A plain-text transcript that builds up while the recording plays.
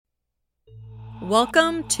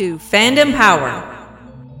Welcome to Fandom Power.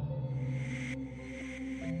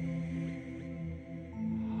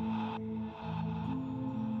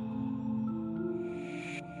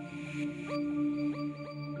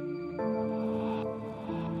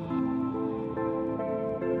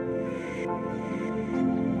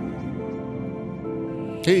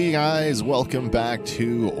 Hey guys, welcome back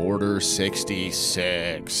to Order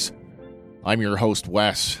 66. I'm your host,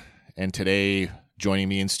 Wes, and today, joining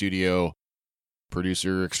me in studio,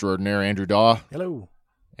 producer extraordinaire Andrew Daw. Hello.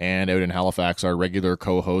 And out in Halifax, our regular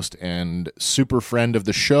co-host and super friend of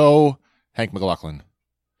the show, Hank McLaughlin.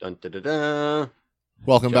 Dun, da, da, da.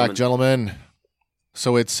 Welcome back, gentlemen.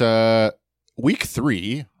 So it's week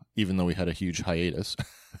 3, even though we had a huge hiatus.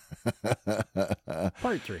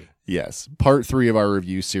 Part 3. Yes, part 3 of our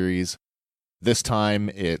review series. This time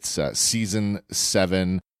it's season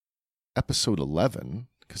 7, episode 11,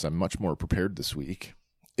 because I'm much more prepared this week.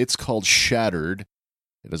 It's called Shattered.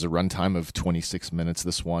 It has a runtime of 26 minutes.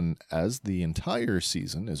 This one, as the entire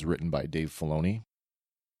season, is written by Dave Filoni,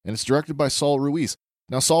 and it's directed by Saul Ruiz.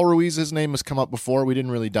 Now, Saul Ruiz, his name has come up before. We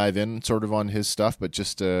didn't really dive in sort of on his stuff, but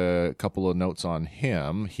just a couple of notes on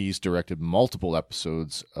him. He's directed multiple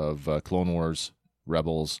episodes of Clone Wars,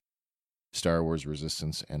 Rebels, Star Wars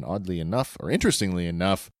Resistance, and oddly enough, or interestingly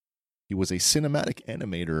enough, he was a cinematic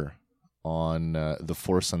animator on the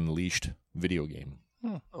Force Unleashed video game.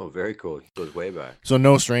 Oh, very cool. He goes way back. So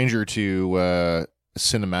no stranger to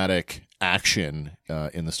cinematic action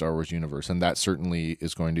in the Star Wars universe, and that certainly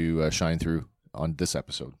is going to shine through on this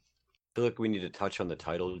episode. I feel like we need to touch on the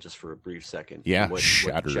title just for a brief second. Yeah, what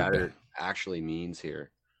Shattered. Shattered actually means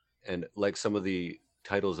here. And like some of the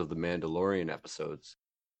titles of the Mandalorian episodes,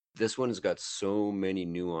 this one has got so many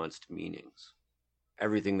nuanced meanings.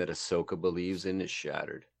 Everything that Ahsoka believes in is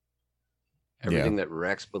shattered. Everything that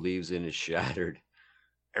Rex believes in is shattered.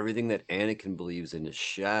 Everything that Anakin believes in is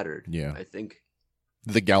shattered. Yeah. I think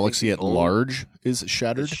the galaxy at large is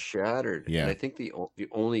shattered. It's shattered. Yeah. And I think the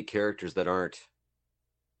only characters that aren't,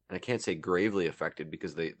 and I can't say gravely affected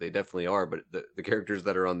because they definitely are, but the characters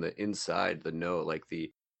that are on the inside, like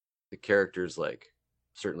the characters like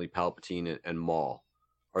certainly Palpatine and Maul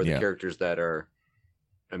are the characters that are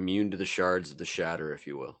immune to the shards of the shatter, if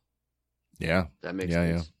you will. Yeah. That makes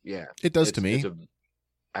sense. Yeah. It does to me. It's an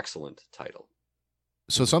excellent title.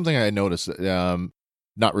 So something I noticed,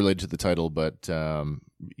 not related to the title, but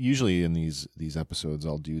usually in these episodes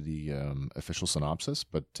I'll do the official synopsis.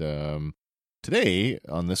 But today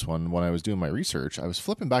on this one, when I was doing my research, I was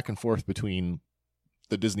flipping back and forth between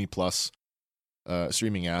the Disney Plus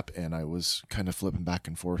streaming app, and I was kind of flipping back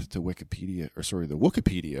and forth to the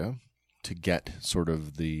Wikipedia to get sort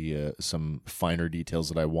of the some finer details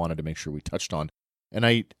that I wanted to make sure we touched on. And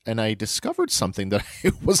I discovered something that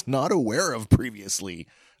I was not aware of previously.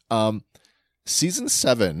 Season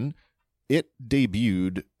 7, it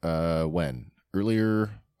debuted when?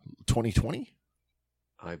 Earlier 2020?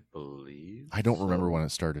 I believe. I don't remember when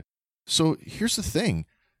it started. So here's the thing.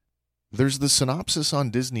 There's the synopsis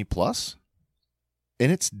on Disney Plus,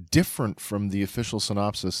 and it's different from the official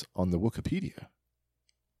synopsis on the Wikipedia.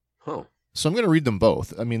 Huh. So I'm going to read them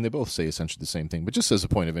both. I mean, they both say essentially the same thing, but just as a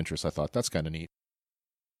point of interest, I thought that's kind of neat.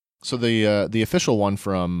 So the official one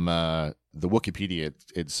from the Wikipedia,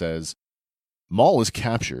 it says, Maul is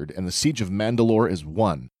captured and the siege of Mandalore is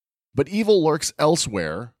won, but evil lurks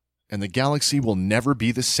elsewhere and the galaxy will never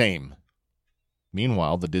be the same.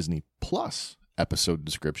 Meanwhile, the Disney Plus episode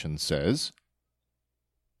description says,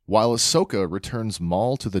 while Ahsoka returns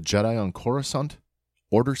Maul to the Jedi on Coruscant,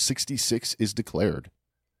 Order 66 is declared.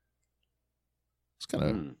 It's kind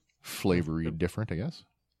of flavory different, I guess.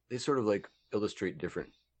 They sort of like illustrate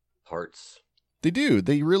different parts. They do.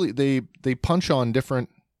 They really they punch on different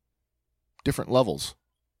levels.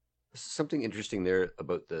 There's something interesting there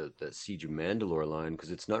about the Siege of Mandalore line,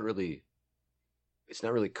 because it's not really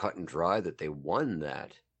cut and dry that they won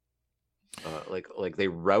that. Like they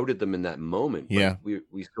routed them in that moment. Yeah.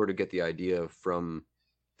 We sort of get the idea from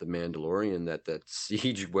the Mandalorian that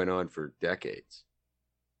siege went on for decades.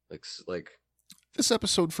 Like this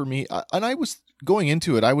episode for me, and I was going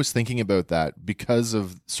into it, I was thinking about that because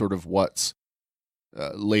of sort of what's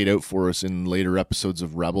laid out for us in later episodes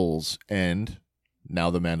of Rebels and now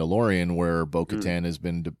The Mandalorian, where Bo-Katan has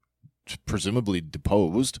been presumably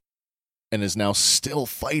deposed and is now still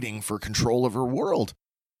fighting for control of her world.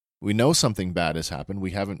 We know something bad has happened.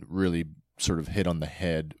 We haven't really sort of hit on the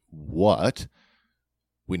head what.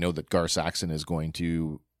 We know that Gar Saxon is going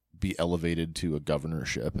to be elevated to a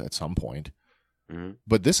governorship at some point. Mm-hmm.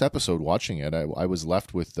 But this episode, watching it, I was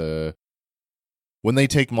left with When they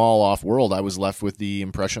take Maul off world, I was left with the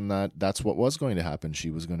impression that that's what was going to happen.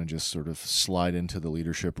 She was going to just sort of slide into the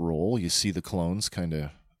leadership role. You see the clones kind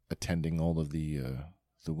of attending all of the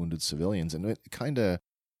wounded civilians, and it kind of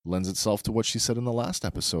lends itself to what she said in the last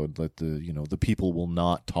episode, that the people will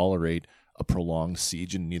not tolerate a prolonged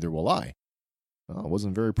siege, and neither will I. Well, it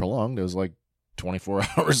wasn't very prolonged. It was like 24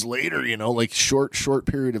 hours later, like short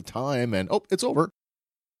period of time, and it's over.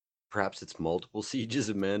 Perhaps it's multiple sieges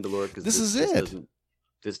of Mandalore, because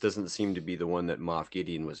this doesn't seem to be the one that Moff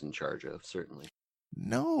Gideon was in charge of, certainly.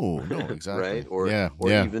 No, exactly. Right? Or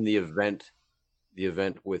even the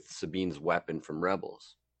event with Sabine's weapon from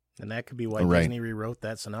Rebels. And that could be why Disney rewrote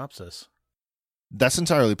that synopsis. That's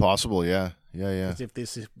entirely possible, yeah. Because if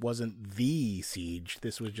this wasn't the siege,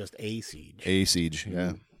 this was just a siege. A siege,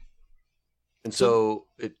 yeah. And so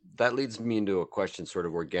that leads me into a question sort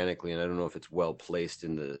of organically, and I don't know if it's well placed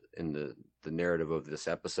in the narrative of this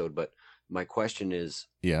episode, but my question is,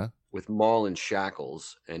 with Maul in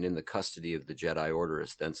shackles and in the custody of the Jedi Order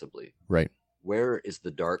ostensibly, right? Where is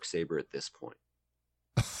the Darksaber at this point?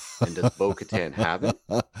 And does Bo-Katan have it?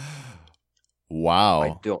 Wow.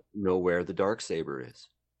 I don't know where the Darksaber is.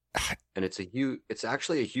 And it's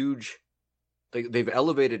actually a huge, they've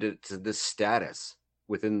elevated it to this status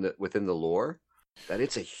within the lore that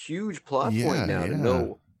it's a huge plot point now to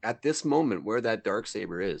know at this moment where that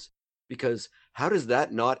Darksaber is. Because how does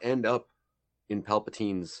that not end up in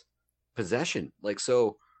Palpatine's possession?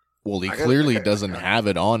 Well, he clearly doesn't have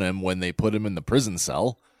it on him when they put him in the prison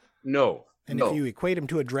cell. No. And if you equate him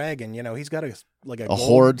to a dragon, he's got a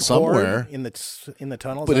horde somewhere in the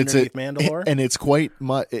tunnels, but underneath Mandalore. And it's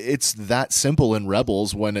it's that simple in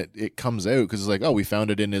Rebels when it comes out, because it's like, we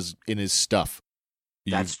found it in his stuff.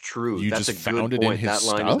 That's true. That's a found good it point. in his that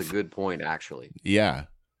line stuff? is a good point, actually. Yeah.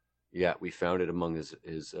 Yeah, we found it among his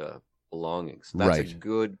belongings. That's a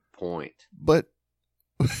good point. But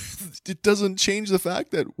it doesn't change the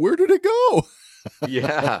fact that where did it go?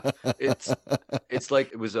 Yeah, it's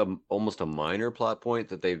like it was almost a minor plot point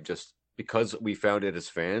that they've just, because we found it as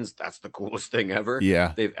fans, that's the coolest thing ever.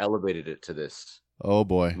 Yeah, they've elevated it to this. Oh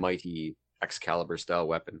boy, mighty Excalibur style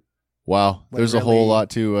weapon. Wow, there's a whole lot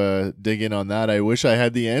to dig in on that. I wish I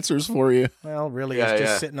had the answers for you. Well, really, it's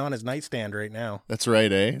just sitting on his nightstand right now. That's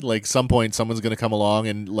right, eh? Like some point, someone's gonna come along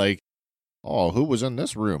and who was in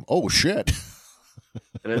this room? Oh shit!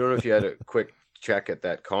 And I don't know if you had a quick check at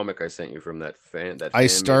that comic I sent you from that fan. I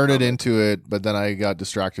started into it, but then I got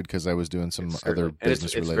distracted because I was doing some other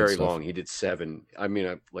business related stuff. It's very long. He did 7. I mean,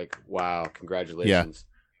 I'm like, wow, congratulations.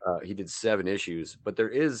 Yeah. He did 7 issues, but there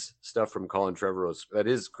is stuff from Colin Trevorrow's. That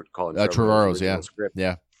is Colin Trevorrow's script.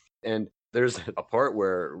 Yeah. And there's a part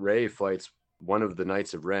where Rey fights one of the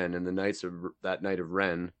Knights of Ren, and that Knight of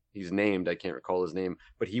Ren, he's named, I can't recall his name,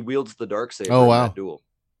 but he wields the Darksaber in that duel.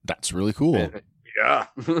 That's really cool. Yeah.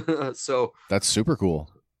 So that's super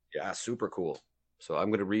cool. Yeah, super cool. So I'm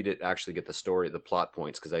going to read it, actually get the story, the plot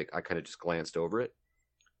points, because I kind of just glanced over it.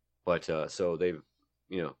 But so they've,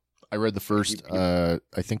 I read the first, I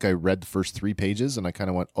think I read the first 3 pages, and I kind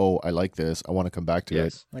of went, I like this. I want to come back to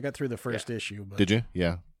it. I got through the first issue. But... Did you?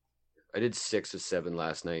 Yeah. I did 6 or 7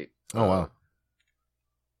 last night. Oh, wow.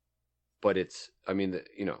 But it's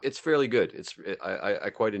fairly good. I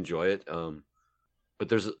quite enjoy it. But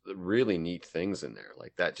there's really neat things in there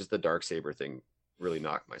like that. Just the Darksaber thing really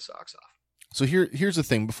knocked my socks off. So here's the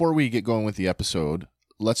thing. Before we get going with the episode,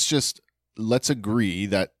 let's agree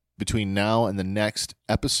that between now and the next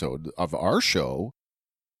episode of our show,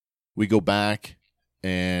 we go back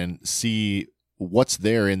and see what's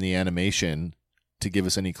there in the animation to give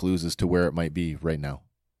us any clues as to where it might be right now.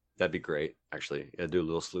 That'd be great, actually. Yeah, do a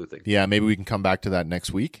little sleuthing. Yeah, maybe we can come back to that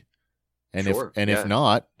next week. And if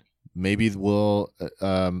not, maybe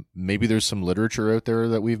maybe there's some literature out there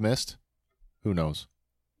that we've missed. Who knows?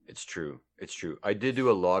 It's true. I did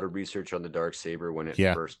do a lot of research on the Darksaber when it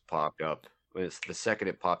first popped up. The second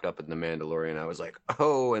it popped up in The Mandalorian, I was like,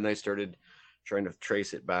 and I started trying to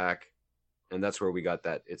trace it back. And that's where we got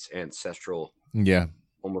that it's ancestral,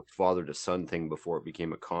 almost father to son thing before it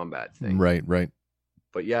became a combat thing. Right.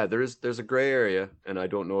 But yeah, there's a gray area, and I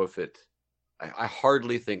don't know if I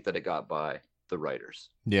hardly think that it got by the writers.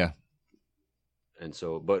 Yeah. And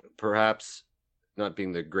so, but perhaps not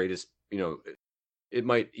being the greatest, it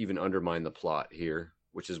might even undermine the plot here,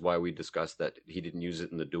 which is why we discussed that he didn't use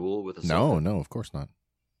it in the duel with Ahsoka. No, of course not.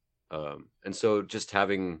 And so just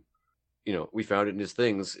having, we found it in his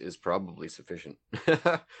things is probably sufficient.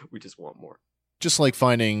 We just want more. Just like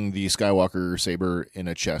finding the Skywalker saber in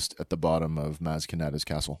a chest at the bottom of Maz Kanata's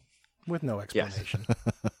castle. With no explanation.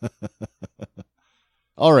 Yes.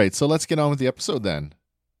 All right, so let's get on with the episode then.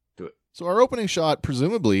 Do it. So our opening shot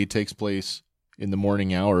presumably takes place in the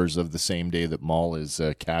morning hours of the same day that Maul is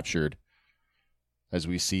captured, as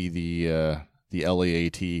we see the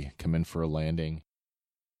LAAT come in for a landing.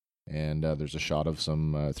 And there's a shot of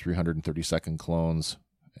some 332nd clones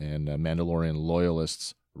and Mandalorian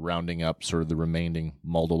loyalists rounding up sort of the remaining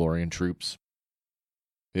Mandalorian troops.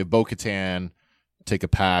 We have Bo-Katan take a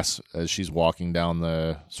pass as she's walking down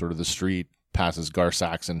the sort of the street, passes Gar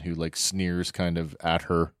Saxon, who like sneers kind of at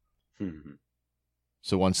her.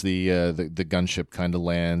 So once the gunship kind of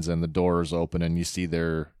lands and the doors open and you see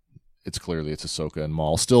it's Ahsoka and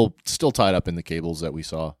Maul still tied up in the cables that we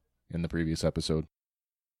saw in the previous episode.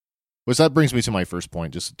 Which that brings me to my first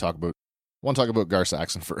point, just to I want to talk about Gar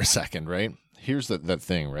Saxon for a second, right? Here's that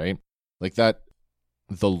thing, right? Like the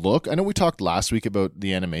look. I know we talked last week about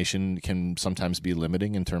the animation can sometimes be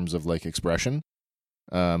limiting in terms of like expression.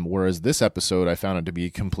 Whereas this episode, I found it to be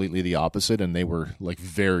completely the opposite, and they were like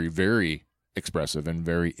very, very expressive and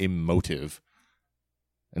very emotive.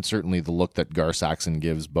 And certainly the look that Gar Saxon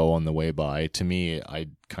gives Bo on the way by, to me, I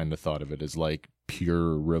kind of thought of it as like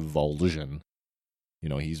pure revulsion. You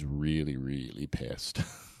know, he's really, really pissed.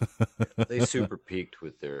 They super peaked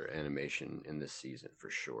with their animation in this season for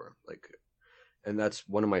sure. Like, and that's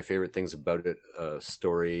one of my favorite things about it.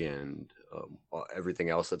 Story and everything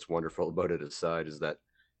else that's wonderful about it aside, is that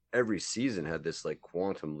every season had this like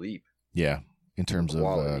quantum leap. Yeah, in terms of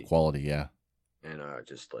quality, yeah. And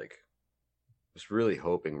just like, was really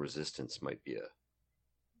hoping Resistance might be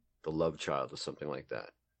the love child of something like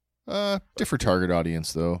that. Different target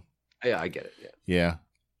audience though. Yeah, I get it. Yeah.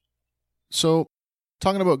 So,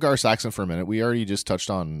 talking about Gar Saxon for a minute, we already just touched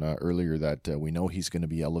on earlier that we know he's going to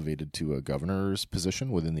be elevated to a governor's position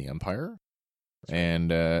within the Empire.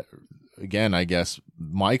 And again, I guess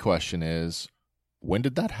my question is, when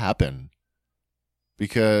did that happen?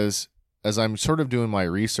 Because as I'm sort of doing my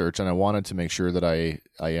research, and I wanted to make sure that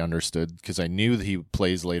I understood, because I knew that he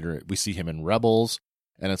plays later. We see him in Rebels,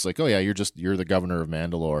 and it's like, oh yeah, you're the governor of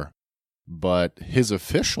Mandalore. But his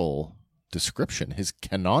official description, his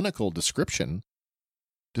canonical description,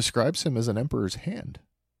 describes him as an Emperor's hand.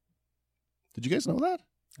 Did you guys know that?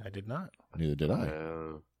 I did not. Neither did I.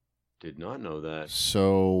 Did not know that.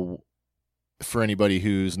 So, for anybody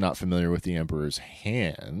who's not familiar with the Emperor's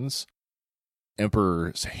hands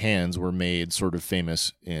were made sort of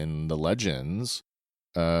famous in the legends.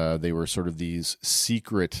 They were sort of these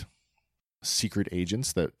secret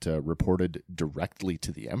agents that reported directly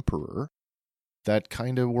to the Emperor that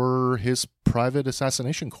kind of were his private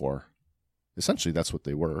assassination corps. Essentially, that's what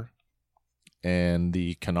they were. And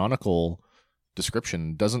the canonical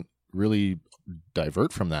description doesn't really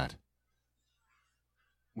divert from that.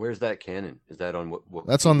 Where's that canon? Is that on what?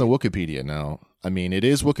 That's on the Wikipedia now. I mean, it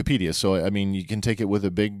is Wikipedia, so I mean, you can take it with a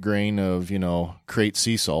big grain of, crate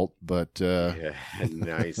sea salt, but... Yeah,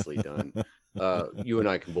 nicely done. You and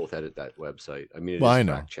I can both edit that website. I mean, it is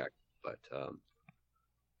fact check, but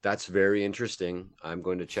that's very interesting. I'm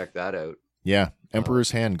going to check that out. Yeah, Emperor's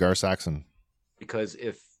Hand, Gar Saxon. Because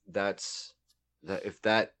if that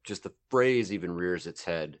just the phrase even rears its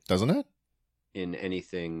head, doesn't it? In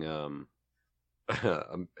anything, in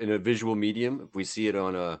a visual medium, if we see it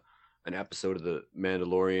on an episode of The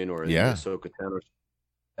Mandalorian or in the Ahsoka Tano,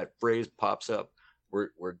 that phrase pops up.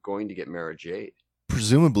 We're going to get Mara Jade.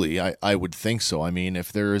 Presumably, I would think so. I mean,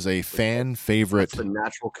 if there is a fan favorite, that's the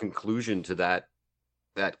natural conclusion to that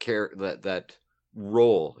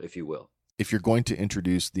role, if you will. If you're going to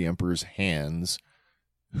introduce the Emperor's hands,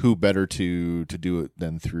 who better to do it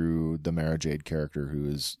than through the Mara Jade character, who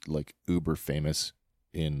is like uber famous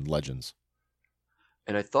in Legends?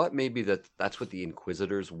 And I thought maybe that's what the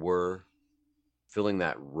Inquisitors were, filling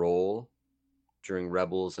that role during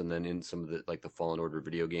Rebels and then in some of the like the Fallen Order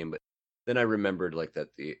video game. But then I remembered like that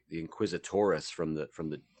the Inquisitores from the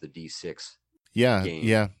D6 game.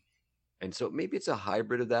 Yeah. And so maybe it's a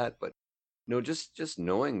hybrid of that, but just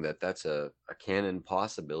knowing that that's a canon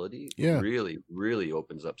possibility really, really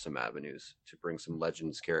opens up some avenues to bring some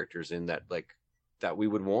Legends characters in that we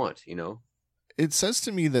would want, It says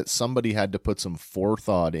to me that somebody had to put some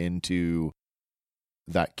forethought into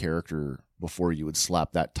that character before you would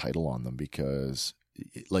slap that title on them, because,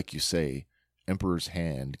 like you say, Emperor's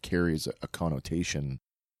Hand carries a connotation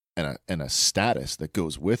and a status that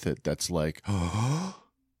goes with it that's like,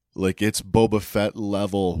 like it's Boba Fett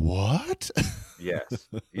level. What? Yes.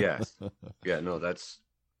 Yeah, no, that's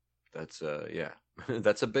that's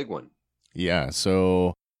a big one. Yeah,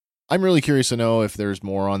 so I'm really curious to know if there's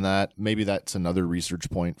more on that. Maybe that's another research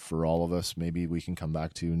point for all of us. Maybe we can come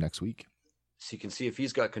back to next week. So you can see if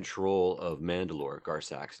he's got control of Mandalore, Gar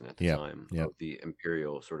Saxon at the time of the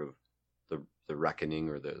Imperial sort of the reckoning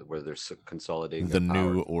or where they're consolidating the their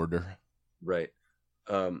new power. order. Right.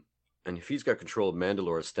 And if he's got control of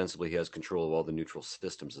Mandalore, ostensibly he has control of all the neutral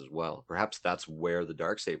systems as well. Perhaps that's where the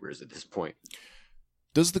Darksaber is at this point.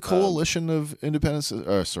 Does the coalition of independence?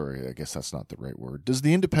 Sorry, I guess that's not the right word. Does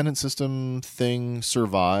the independent system thing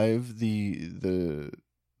survive the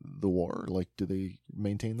war? Like, do they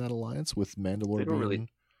maintain that alliance with Mandalore?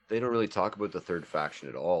 They don't really talk about the third faction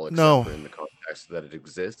at all, No. for in the context that it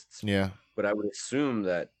exists. Yeah. But I would assume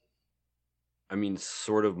that, I mean,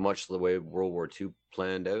 sort of much the way World War II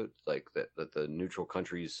planned out, like that the neutral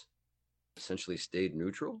countries essentially stayed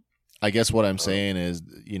neutral. I guess what I'm saying is,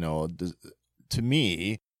 to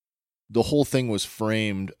me, the whole thing was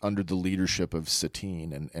framed under the leadership of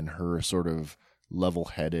Satine and her sort of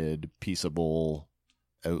level-headed, peaceable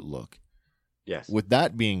outlook. Yes. With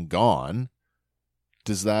that being gone,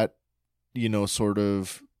 does that, sort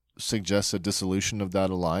of suggest a dissolution of that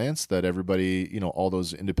alliance, that everybody, all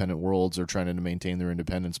those independent worlds are trying to maintain their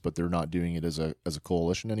independence, but they're not doing it as a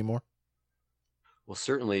coalition anymore? Well,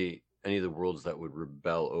 certainly any of the worlds that would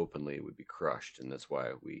rebel openly would be crushed, and that's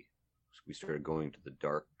why we started going to the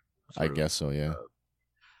dark. I guess so, yeah.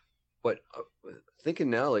 But thinking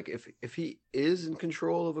now, like if he is in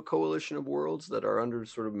control of a coalition of worlds that are under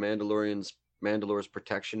sort of Mandalore's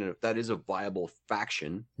protection, and if that is a viable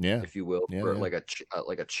faction, if you will, or like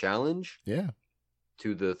a challenge,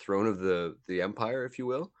 to the throne of the Empire, if you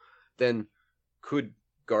will, then could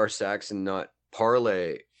Gar Saxon not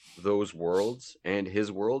parlay those worlds and his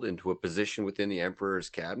world into a position within the Emperor's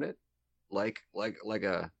cabinet, like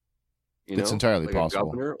a it's entirely like possible, a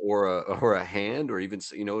governor or a hand, or even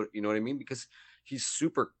you know what I mean, because he's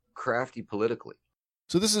super crafty politically.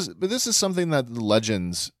 So this is something that the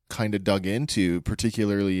Legends kind of dug into,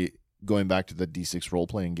 particularly going back to the D6 role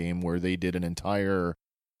playing game, where they did an entire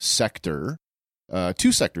sector,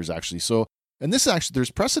 2 sectors actually. So, and this actually,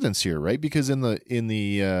 there's precedence here, right? Because in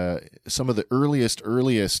the some of the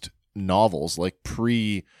earliest novels, like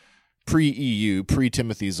pre EU, pre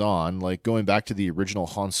Timothy Zahn, like going back to the original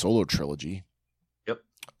Han Solo trilogy. Yep.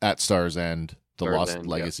 At Star's End, The Star's Lost End,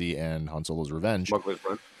 Legacy, and Han Solo's Revenge. Smuggler's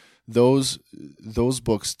Run. Those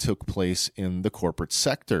books took place in the corporate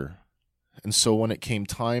sector. And so when it came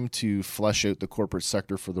time to flesh out the corporate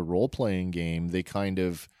sector for the role-playing game, they kind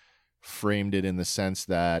of framed it in the sense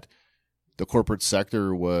that the corporate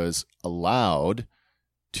sector was allowed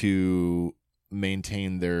to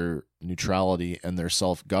maintain their neutrality and their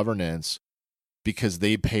self-governance because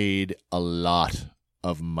they paid a lot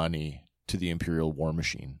of money to the Imperial war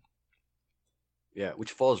machine. Yeah,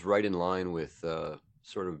 which falls right in line with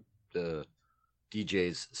sort of the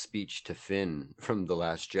DJ's speech to Finn from The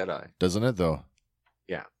Last Jedi. Doesn't it, though?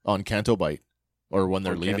 Yeah. On Canto Bight, or when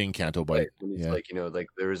they're leaving Canto Bight. Right. It's like, like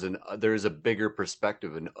there is a bigger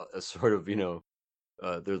perspective, and a sort of,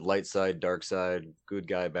 there's light side, dark side, good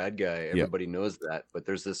guy, bad guy. Everybody knows that, but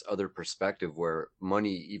there's this other perspective where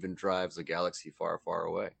money even drives a galaxy far, far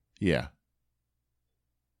away. Yeah.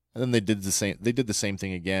 And then they did the same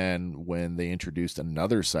thing again when they introduced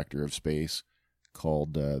another sector of space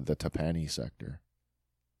called the Tapani sector.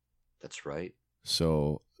 That's right.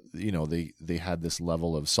 So, they had this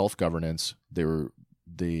level of self-governance.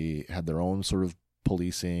 They had their own sort of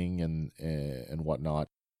policing and whatnot.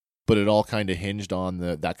 But it all kind of hinged on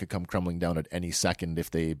that could come crumbling down at any second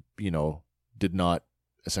if they, did not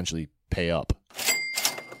essentially pay up.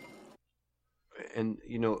 And,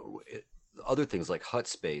 other things like Hutt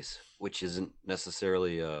space, which isn't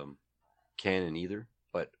necessarily canon either,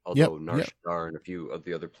 but although Nar Shaddaa and a few of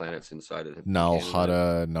the other planets inside it have Nal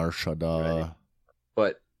Hutta, Nar Shaddaa. Right.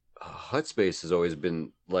 But Hutt space has always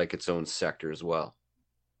been like its own sector as well.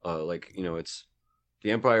 It's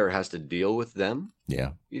the Empire has to deal with them.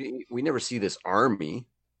 Yeah. We never see this army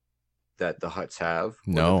that the Hutts have.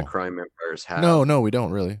 No. That the crime empires have. No, we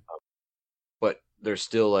don't really. But they're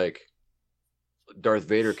still like, Darth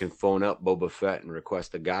Vader can phone up Boba Fett and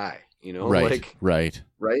request a guy, Right.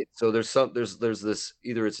 Right. So there's this,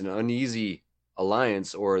 either it's an uneasy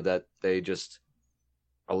alliance or that they just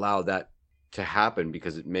allow that to happen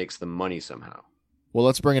because it makes them money somehow. Well,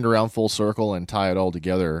 let's bring it around full circle and tie it all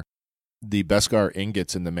together. The Beskar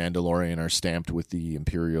ingots in the Mandalorian are stamped with the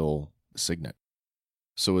Imperial signet.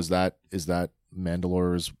 So is that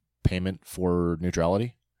Mandalore's payment for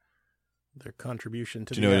neutrality? Their contribution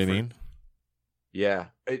to Do you know what I mean? Yeah.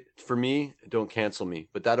 For me, don't cancel me.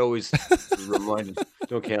 But that always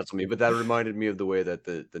don't cancel me. But that reminded me of the way that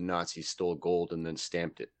the Nazis stole gold and then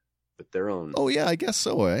stamped it with their own. Oh, yeah, I guess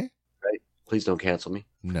so, eh? Right? Please don't cancel me.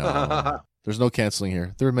 No. There's no canceling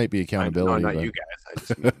here. There might be accountability. No, not you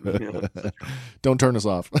guys. I just, don't turn us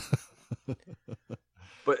off.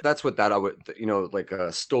 But that's what that I would, like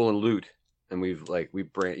stolen loot and we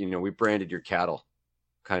branded your cattle,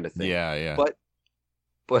 kind of thing. Yeah.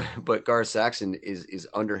 But Gar Saxon is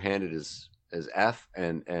underhanded as F,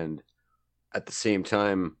 and at the same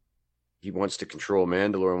time, he wants to control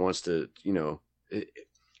Mandalore and wants to,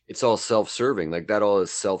 it's all self-serving. Like that all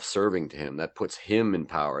is self-serving to him. That puts him in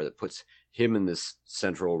power. That puts him in this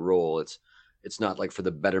central role. It's not like for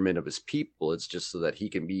the betterment of his people. It's just so that he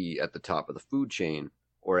can be at the top of the food chain,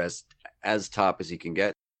 or as top as he can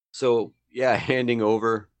get. So yeah, handing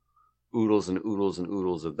over oodles and oodles and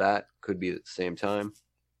oodles of that could be at the same time.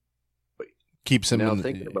 But keeps him now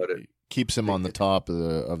thinking about it, keeps him on the top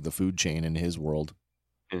of the food chain in his world.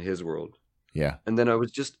 Yeah. And then I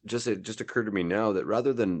was it just occurred to me now that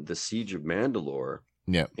rather than the Siege of Mandalore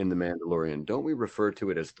in The Mandalorian, don't we refer to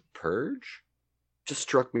it as the Purge? Just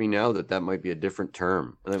struck me now that might be a different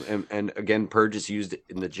term. And again, Purge is used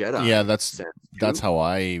in the Jedi. Yeah, that's how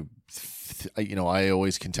I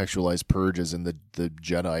always contextualize Purge as in the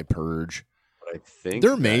Jedi Purge. But I think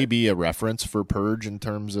there may be a reference for Purge in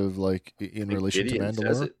terms of like in relation Gideon to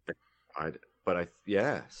Mandalore.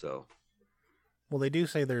 So. Well, they do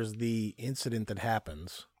say there's the incident that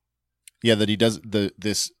happens. Yeah, that he does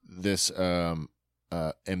this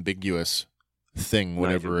ambiguous thing,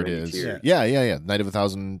 whatever it is. Tears. Yeah. Night of a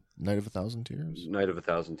Thousand Tears. Night of a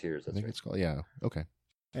Thousand Tears. That's I think it's called. Yeah. Okay.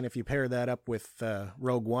 And if you pair that up with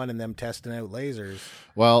Rogue One and them testing out lasers,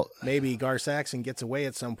 well, maybe Gar Saxon gets away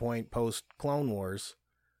at some point post Clone Wars,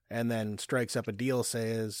 and then strikes up a deal,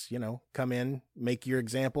 says, come in, make your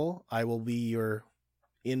example. I will be your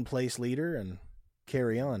in-place leader, and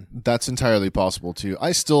carry on. That's entirely possible too.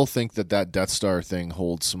 I still think that Death Star thing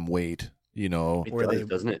holds some weight.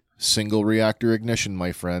 Doesn't it? Single reactor ignition,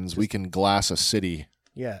 my friends. We can glass a city.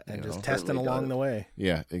 Yeah, and just testing along the way.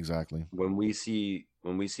 Yeah, exactly. When we see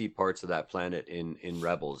parts of that planet in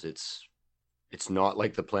Rebels, it's not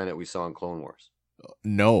like the planet we saw in Clone Wars.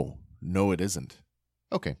 No, it isn't.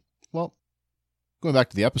 Okay, well, going back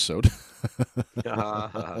to the episode.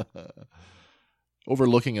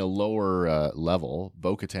 Overlooking a lower level,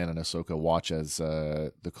 Bo-Katan and Ahsoka watch as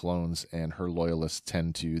the clones and her loyalists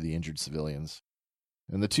tend to the injured civilians.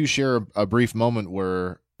 And the two share a brief moment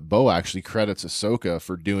where Bo actually credits Ahsoka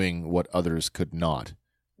for doing what others could not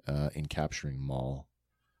in capturing Maul.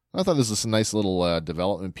 I thought this was a nice little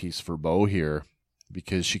development piece for Bo here,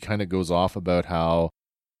 because she kind of goes off about how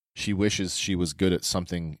she wishes she was good at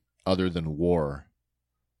something other than war.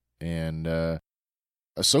 And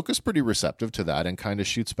Ahsoka's pretty receptive to that and kind of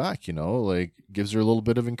shoots back, like gives her a little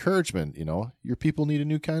bit of encouragement, your people need a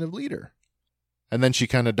new kind of leader. And then she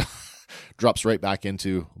kind of drops right back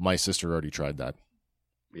into, my sister already tried that.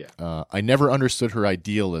 Yeah. I never understood her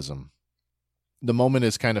idealism. The moment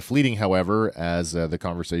is kind of fleeting, however, as the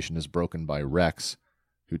conversation is broken by Rex,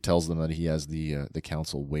 who tells them that he has the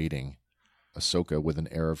council waiting. Ahsoka, with an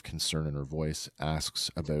air of concern in her voice,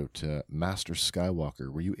 asks about Master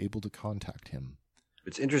Skywalker. Were you able to contact him?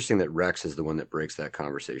 It's interesting that Rex is the one that breaks that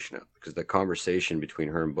conversation up, because the conversation between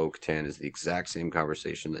her and Bo-Katan is the exact same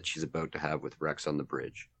conversation that she's about to have with Rex on the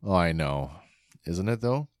bridge. Oh, I know. Isn't it,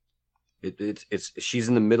 though? It's she's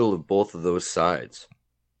in the middle of both of those sides.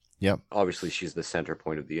 Yep. Obviously, she's the center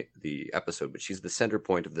point of the episode, but she's the center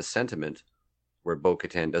point of the sentiment where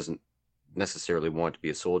Bo-Katan doesn't necessarily want to be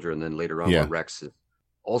a soldier, and then later on where Rex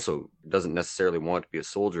also doesn't necessarily want to be a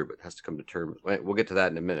soldier, but has to come to terms. We'll get to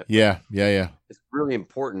that in a minute. Yeah. It's really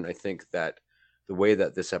important, I think, that the way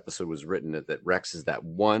that this episode was written, that Rex is that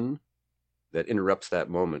one that interrupts that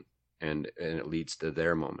moment, and it leads to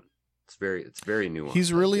their moment. It's very nuanced.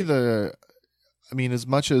 He's really as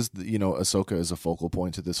much as Ahsoka is a focal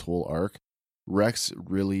point to this whole arc, Rex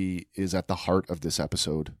really is at the heart of this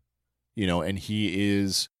episode. And he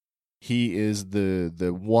is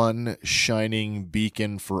the one shining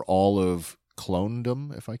beacon for all of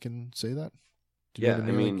clonedom, if I can say that. Yeah,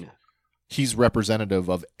 I mean, he's representative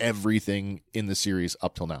of everything in the series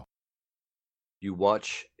up till now. You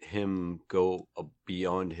watch him go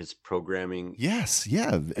beyond his programming. Yes,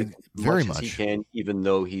 yeah, very much. As he can, even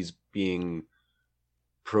though he's being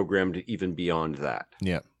programmed even beyond that.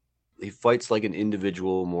 Yeah. He fights like an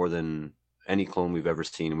individual more than any clone we've ever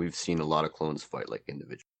seen, and we've seen a lot of clones fight like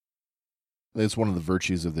individuals. It's one of the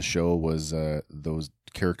virtues of the show was those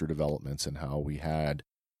character developments, and how we had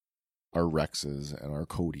our Rexes and our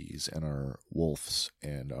Codys and our Wolfs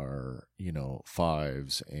and our,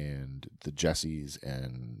 Fives and the Jessies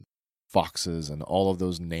and Foxes and all of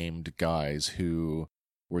those named guys who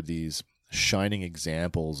were these shining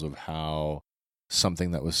examples of how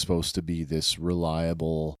something that was supposed to be this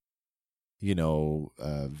reliable,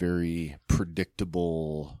 very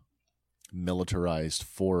predictable militarized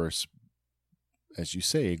force as you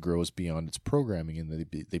say, grows beyond its programming, and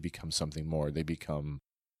they become something more. They become,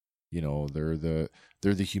 they're the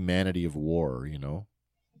humanity of war.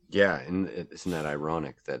 Yeah, and isn't that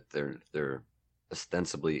ironic that they're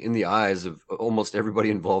ostensibly, in the eyes of almost everybody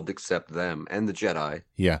involved except them and the Jedi,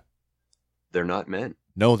 Yeah. they're not men.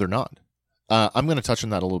 No, they're not. I'm going to touch on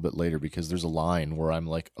that a little bit later, because there's a line where I'm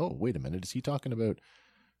like, oh, wait a minute, is he talking about,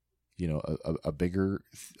 a bigger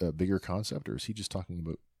concept, or is he just talking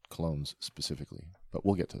about clones specifically? But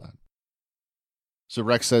we'll get to that. So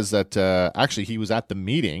Rex says that actually he was at the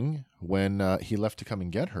meeting when he left to come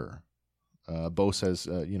and get her. Bo says,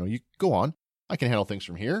 you go on. I can handle things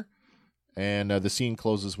from here. And the scene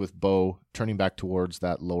closes with Bo turning back towards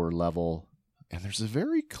that lower level. And there's a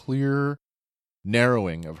very clear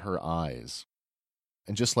narrowing of her eyes.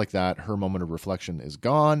 And just like that, her moment of reflection is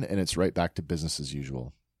gone, and it's right back to business as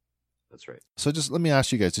usual. That's right. So just let me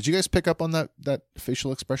ask you guys, did you guys pick up on that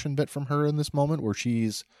facial expression bit from her in this moment, where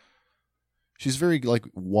she's very like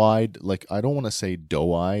wide, like, I don't want to say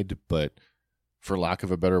doe-eyed, but for lack of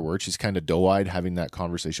a better word, she's kind of doe-eyed, having that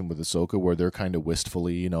conversation with Ahsoka where they're kind of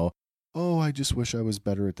wistfully, oh, I just wish I was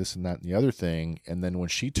better at this and that and the other thing. And then when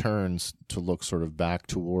she turns to look sort of back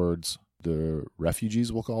towards the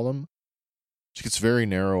refugees, we'll call them, she gets very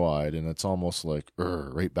narrow-eyed, and it's almost like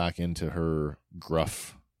right back into her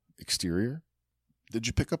gruff exterior. Did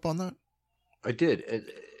you pick up on that? I did.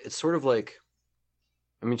 It's sort of like,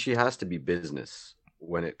 I mean, she has to be business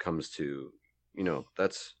when it comes to,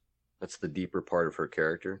 that's the deeper part of her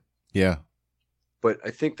character. Yeah. But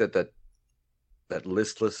I think that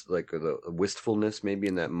listless, like the wistfulness, maybe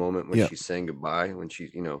in that moment when she's saying goodbye, when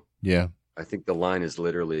she, Yeah. I think the line is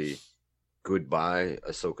literally, "Goodbye,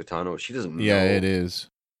 Ahsoka Tano." She doesn't know. Yeah, it is.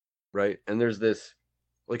 Right. And there's this,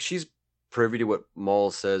 like, she's privy to what Maul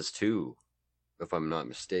says too, if I'm not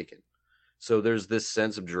mistaken. So there's this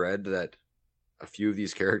sense of dread that a few of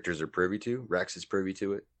these characters are privy to. Rex is privy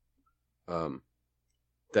to it.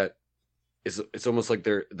 That is, it's almost like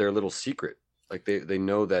their little secret. Like they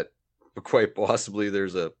know that quite possibly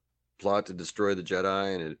there's a plot to destroy the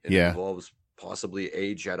Jedi, and it involves possibly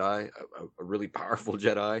a Jedi, a really powerful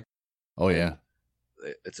Jedi. Oh yeah.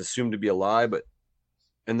 It's assumed to be a lie, but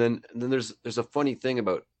and then there's a funny thing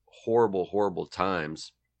about horrible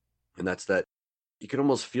times, and that's that you can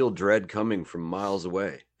almost feel dread coming from miles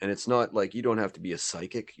away. And it's not like, you don't have to be a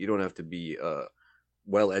psychic, you don't have to be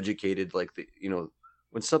well educated, like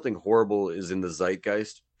when something horrible is in the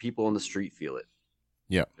zeitgeist, people on the street feel it.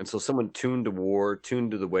 Yeah. And so someone tuned to war,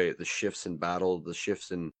 tuned to the way the shifts in battle, the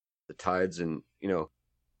shifts in the tides, and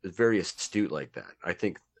is very astute like that. I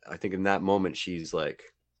think in that moment she's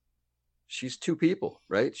two people,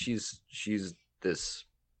 right? She's this,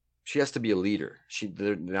 she has to be a leader.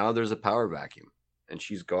 Now there's a power vacuum, and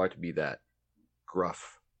she's got to be that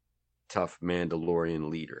gruff, tough Mandalorian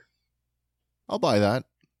leader. I'll buy that.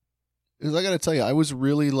 Because I got to tell you, I was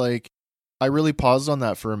really I really paused on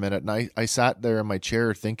that for a minute, and I sat there in my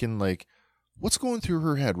chair thinking, like, what's going through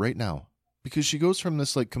her head right now? Because she goes from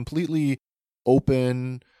this completely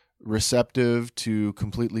open, receptive to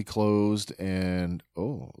completely closed, and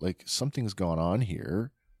something's gone on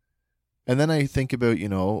here. And then I think about,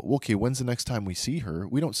 okay, when's the next time we see her?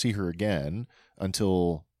 We don't see her again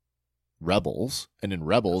until Rebels, and in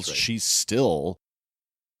Rebels, right, she's still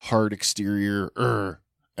hard exterior,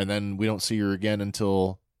 and then we don't see her again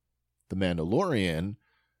until The Mandalorian,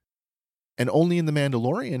 and only in The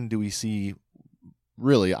Mandalorian do we see,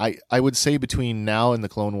 really, I would say between now and the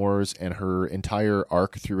Clone Wars and her entire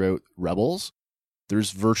arc throughout Rebels,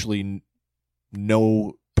 there's virtually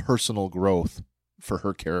no personal growth for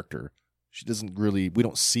her character. She doesn't really, we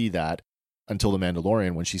don't see that until The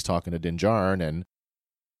Mandalorian, when she's talking to Din Djarin, and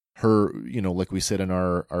her, like we said in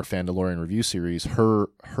our Fandalorian review series, her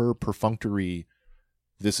perfunctory,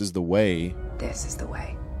 this is the way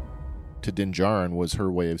to Din Djarin was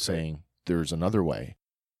her way of saying there's another way.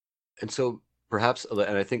 And so perhaps,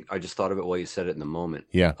 and I think I just thought of it while you said it in the moment.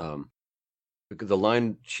 Yeah. Because the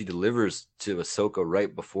line she delivers to Ahsoka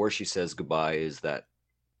right before she says goodbye is that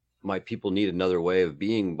my people need another way of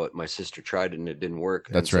being, but my sister tried it and it didn't work.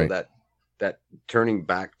 That's and so right. That turning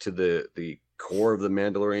back to the core of the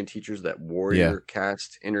Mandalorian teachers, that warrior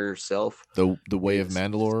caste inner self, the way of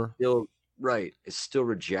Mandalore, is still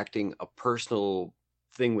rejecting a personal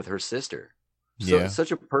thing with her sister. So it's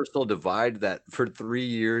such a personal divide that for 3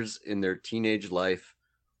 years in their teenage life,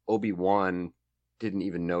 Obi-Wan didn't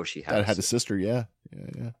even know she had a sister. Yeah.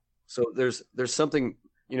 So there's something,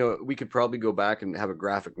 we could probably go back and have a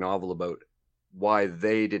graphic novel about why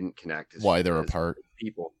they didn't connect, why they're apart,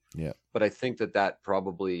 people. Yeah. But I think that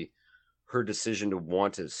probably her decision to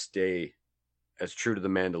want to stay as true to the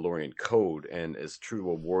Mandalorian code and as true to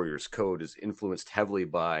a warrior's code, is influenced heavily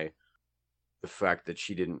by the fact that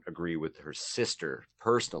she didn't agree with her sister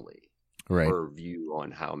personally, Right. her view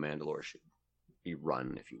on how Mandalore should be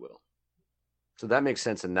run, if you will. So that makes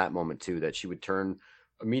sense in that moment too, that she would turn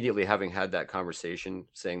immediately, having had that conversation,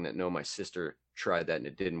 saying that, no, my sister tried that and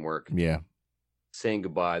it didn't work. Yeah. Saying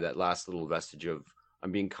goodbye, that last little vestige of,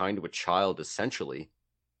 I'm being kind to a child, essentially,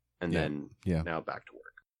 and then now back to work.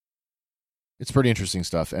 It's pretty interesting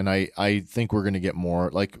stuff. And I think we're going to get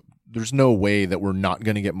more. Like, there's no way that we're not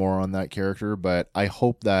going to get more on that character, but I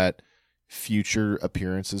hope that future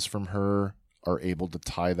appearances from her are able to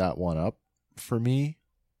tie that one up for me.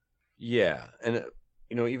 Yeah. And,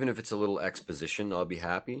 even if it's a little exposition, I'll be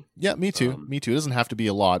happy. Yeah, me too. Me too. It doesn't have to be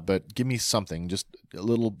a lot, but give me something. Just a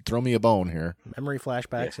little, throw me a bone here. Memory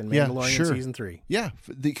flashbacks in Mandalorian Season 3. Yeah,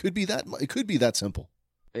 it could be that simple.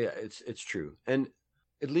 Yeah, it's true. And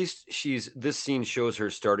at least this scene shows her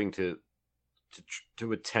starting to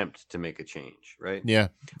attempt to make a change, right? Yeah.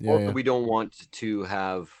 We don't want to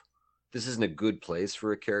have, this isn't a good place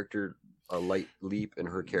for a character, a light leap in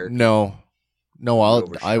her character. No,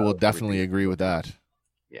 I will definitely agree with that.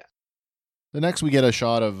 Yeah. The next we get a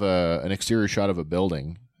shot of an exterior shot of a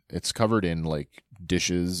building. It's covered in like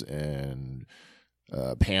dishes and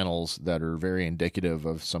panels that are very indicative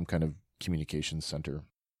of some kind of communications center.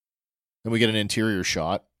 Then we get an interior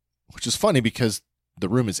shot, which is funny because the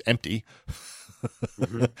room is empty,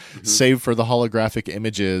 save for the holographic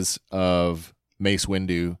images of Mace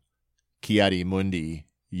Windu, Ki-Adi-Mundi,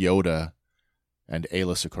 Yoda, and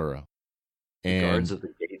Aayla Secura. And the guards at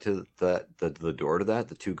the gate to the door to that,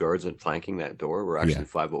 the two guards flanking that door were actually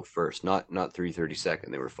 501st, not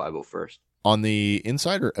 332nd. They were 501st. On the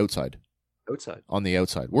inside or outside? Outside. On the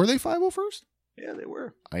outside. Were they 501st? Yeah, they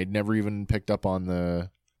were. I'd never even picked up on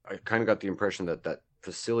the... I kind of got the impression that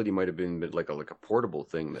facility might have been like a portable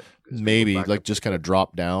thing that maybe like just kind of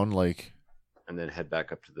drop down like, and then head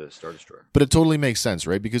back up to the Star Destroyer. But it totally makes sense,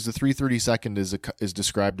 right? Because the 332nd is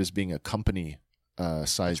described as being a company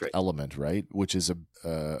sized element, right? Which is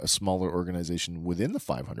a smaller organization within the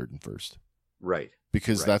 501st, right?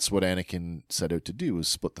 Because that's what Anakin set out to do, is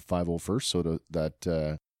split the 501st so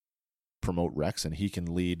that promote Rex and he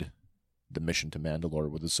can lead the mission to Mandalore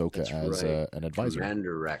with Ahsoka as an advisor.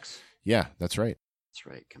 Commander Rex. Yeah, that's right. That's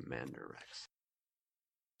right, Commander Rex.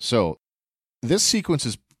 So this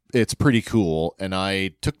sequence it's pretty cool, and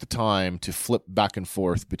I took the time to flip back and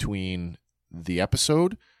forth between the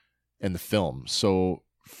episode and the film. So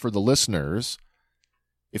for the listeners,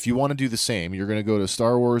 if you want to do the same, you're going to go to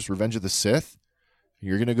Star Wars Revenge of the Sith.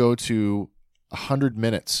 You're going to go to 100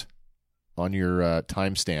 minutes on your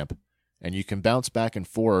timestamp, and you can bounce back and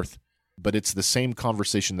forth, but it's the same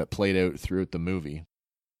conversation that played out throughout the movie.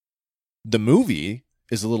 The movie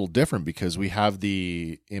is a little different because we have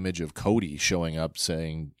the image of Cody showing up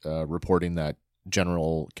saying, reporting that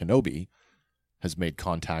General Kenobi has made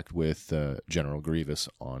contact with General Grievous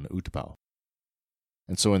on Utapau.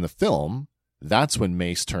 And so in the film, that's when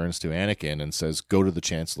Mace turns to Anakin and says, go to the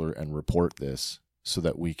Chancellor and report this so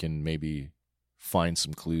that we can maybe find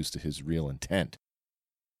some clues to his real intent.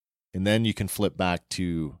 And then you can flip back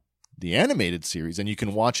to the animated series and you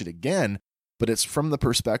can watch it again, but it's from the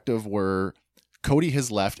perspective where Cody has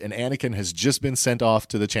left and Anakin has just been sent off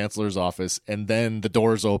to the Chancellor's office, and then the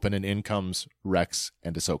doors open and in comes Rex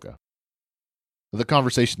and Ahsoka. The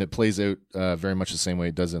conversation that plays out very much the same way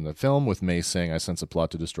it does in the film, with Mace saying, I sense a plot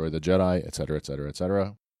to destroy the Jedi, etc., etc.,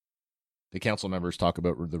 etc. The council members talk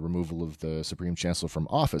about the removal of the Supreme Chancellor from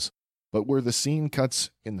office, but where the scene cuts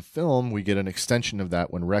in the film, we get an extension of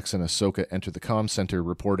that when Rex and Ahsoka enter the comm center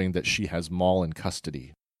reporting that she has Maul in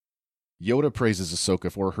custody. Yoda praises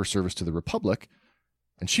Ahsoka for her service to the Republic,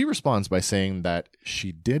 and she responds by saying that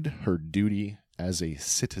she did her duty as a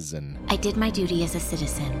citizen. I did my duty as a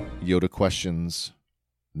citizen. Yoda questions,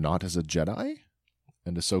 not as a Jedi?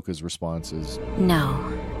 And Ahsoka's response is, no,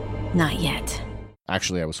 not yet.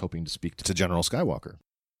 Actually, I was hoping to speak to General Skywalker.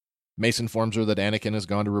 Mace informs her that Anakin has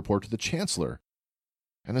gone to report to the Chancellor.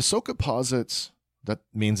 And Ahsoka posits that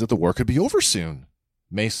means that the war could be over soon.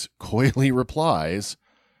 Mace coyly replies,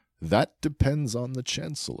 that depends on the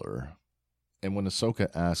Chancellor. And when Ahsoka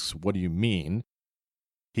asks, what do you mean?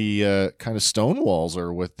 He kind of stonewalls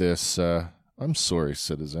her with this, I'm sorry,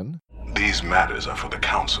 citizen. These matters are for the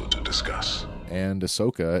council to discuss. And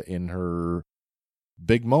Ahsoka, in her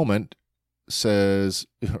big moment, says,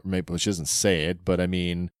 or maybe she doesn't say it, but I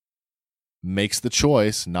mean, makes the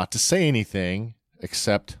choice not to say anything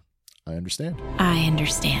except, I understand. I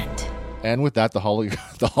understand. And with that, the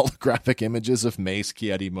holographic images of Mace,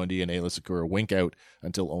 Ki-Adi-Mundi, and Aayla Secura wink out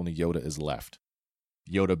until only Yoda is left.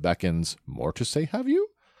 Yoda beckons, "More to say, have you?"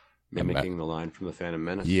 Mimicking the line from The Phantom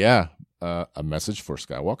Menace. Yeah. A message for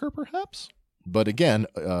Skywalker, perhaps? But again,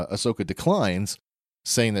 Ahsoka declines,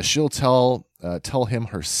 saying that she'll tell him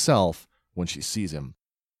herself when she sees him.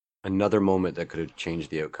 Another moment that could have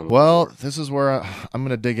changed the outcome. Well, this is where I'm going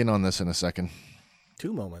to dig in on this in a second.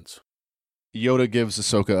 2 moments. Yoda gives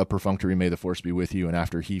Ahsoka a perfunctory "May the Force be with you," and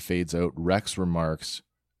after he fades out, Rex remarks,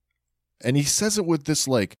 and he says it with this,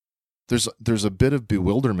 like, there's a bit of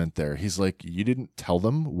bewilderment there. He's like, "You didn't tell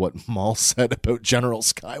them what Maul said about General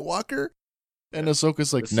Skywalker?" And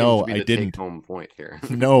Ahsoka's like, This "No, seems to be I the didn't. take-home point here.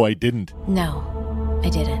 No, I didn't." No, I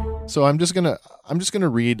didn't. So I'm just gonna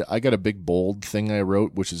read. I got a big bold thing I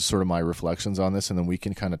wrote, which is sort of my reflections on this, and then we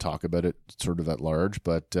can kind of talk about it sort of at large.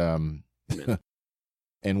 But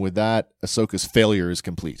and with that, Ahsoka's failure is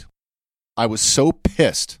complete. I was so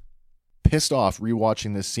pissed off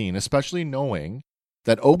rewatching this scene, especially knowing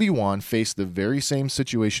that Obi-Wan faced the very same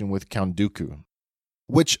situation with Count Dooku,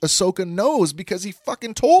 which Ahsoka knows because he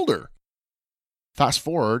fucking told her. Fast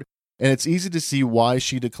forward, and it's easy to see why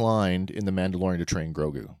she declined in The Mandalorian to train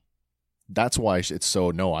Grogu. That's why it's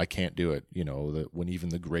so, no, I can't do it. You know, that when even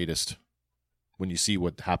the greatest, when you see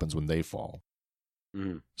what happens when they fall.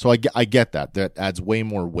 Mm. So I get that. That adds way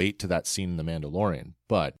more weight to that scene in The Mandalorian.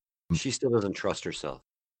 But She still doesn't trust herself.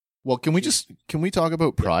 well, can we talk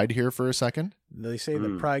about pride here for a second? They say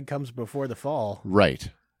that pride comes before the fall. Right.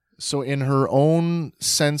 So in her own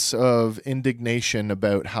sense of indignation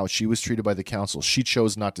about how she was treated by the council, she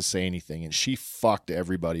chose not to say anything, and she fucked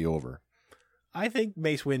everybody over. I think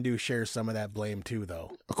Mace Windu shares some of that blame too,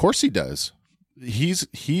 though. Of course he does. He's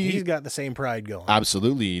got the same pride going.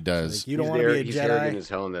 Absolutely he does. Like, you don't want to be a He's arrogant Jedi. as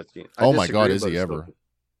hell in that scene. Oh my God, disagree is he about ever? Ahsoka.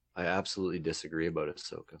 I absolutely disagree about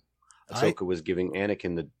Ahsoka. I- Ahsoka was giving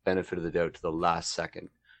Anakin the benefit of the doubt to the last second.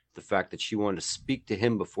 The fact that she wanted to speak to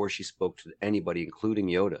him before she spoke to anybody, including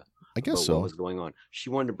Yoda, I guess about so. what was going on. She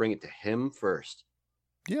wanted to bring it to him first.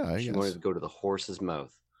 Yeah, I She guess. wanted to go to the horse's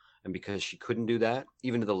mouth. And because she couldn't do that,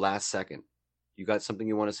 even to the last second, you got something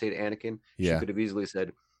you want to say to Anakin? Yeah. She could have easily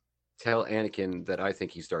said, "Tell Anakin that I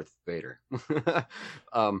think he's Darth Vader."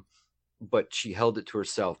 But she held it to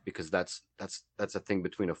herself because that's a thing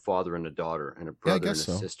between a father and a daughter and a brother and a guess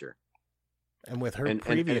so. sister. And with her And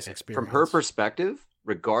previous experience. from her perspective,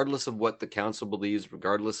 regardless of what the council believes,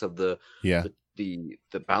 regardless of the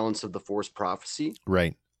balance of the Force prophecy,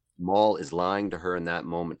 Right. Maul is lying to her in that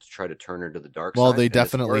moment to try to turn her to the dark Well, side. they And as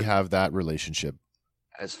definitely far have that relationship.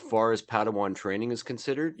 as far as Padawan training is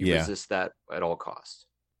considered, you Yeah. resist that at all costs.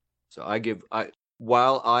 So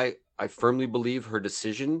while I firmly believe her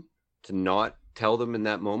decision to not tell them in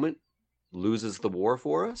that moment loses the war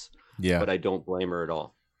for us, Yeah. but I don't blame her at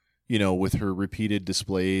all. You know, with her repeated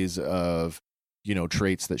displays of, you know,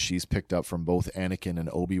 traits that she's picked up from both Anakin and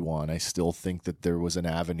Obi-Wan, I still think that there was an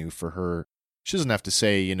avenue for her. She doesn't have to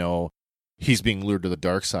say, you know, he's being lured to the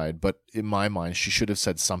dark side, but in my mind, she should have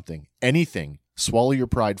said something, anything. Swallow your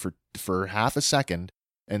pride for half a second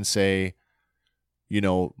and say, you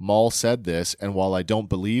know, Maul said this, and while I don't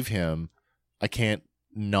believe him, I can't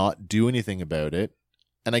not do anything about it.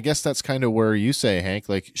 And I guess that's kind of where you say, Hank,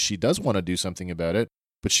 like, she does want to do something about it,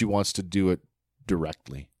 but she wants to do it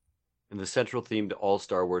directly. And the central theme to all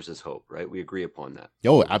Star Wars is hope, right? We agree upon that.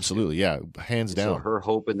 Oh, absolutely. Yeah. Hands And down. so her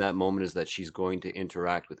hope in that moment is that she's going to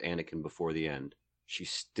interact with Anakin before the end. She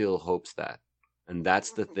still hopes that. And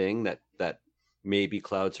that's the thing that maybe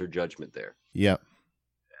clouds her judgment there. Yeah.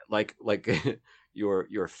 Like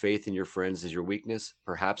your faith in your friends is your weakness.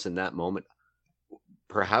 Perhaps in that moment,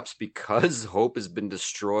 perhaps because hope has been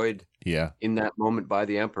destroyed Yeah. in that moment by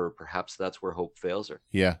the Emperor, perhaps that's where hope fails her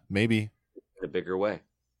Yeah. Maybe. in a bigger way.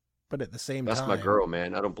 But at the same That's time, my girl,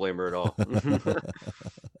 man. I don't blame her at all.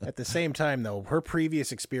 at the same time, though, her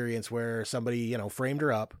previous experience where somebody, you know, framed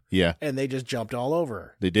her up Yeah. and they just jumped all over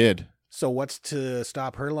her. They did. So what's to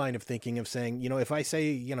stop her line of thinking of saying, you know, if I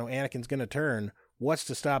say, you know, Anakin's going to turn, what's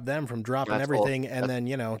to stop them from dropping That's everything all. and then,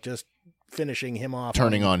 you know, just finishing him off?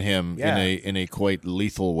 Turning on him Yeah. in a quite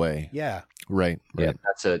lethal way. Yeah. Right. Yeah, Right.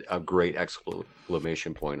 that's a great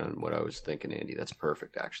exclamation point on what I was thinking, Andy. That's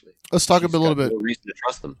perfect, actually. Let's talk She's a little got bit. no reason to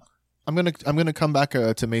trust them. I'm gonna come back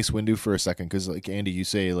to Mace Windu for a second, because like Andy, you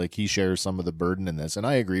say like he shares some of the burden in this, and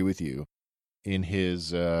I agree with you in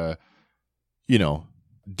his you know,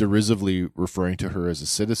 derisively referring to her as a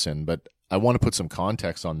citizen. But I want to put some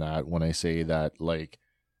context on that when I say that, like,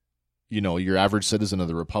 you know, your average citizen of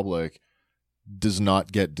the Republic does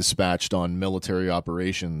not get dispatched on military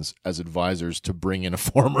operations as advisors to bring in a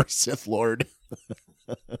former Sith Lord.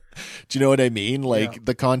 Do you know what I mean? Like, Yeah.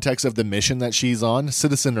 the context of the mission that she's on,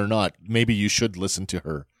 citizen or not, maybe you should listen to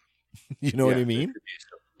her. You know what I mean?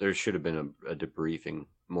 there should have been a debriefing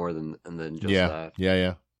more than just Yeah, that.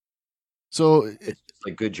 yeah. So It's just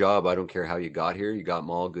like, good job. I don't care how you got here. You got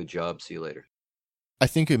Maul. Good job. See you later. I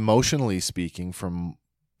think emotionally speaking, from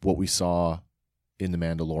what we saw in The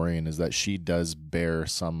Mandalorian, is that she does bear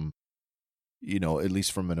some, at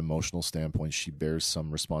least from an emotional standpoint, she bears some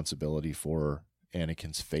responsibility for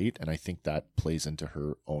Anakin's fate. And I think that plays into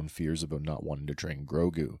her own fears about not wanting to train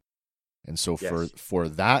Grogu. And so for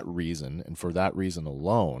that reason, and for that reason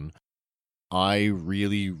alone, I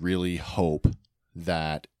really, really hope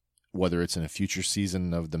that whether it's in a future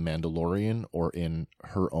season of The Mandalorian or in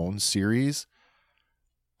her own series,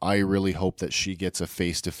 I really hope that she gets a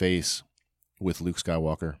face-to-face with Luke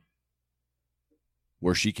Skywalker,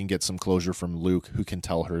 where she can get some closure from Luke, who can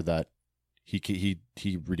tell her that he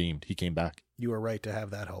redeemed, he came back. You are right to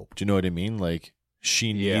have that hope. Do you know what I mean? Like,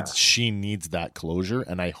 she needs that closure,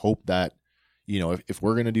 and I hope that, if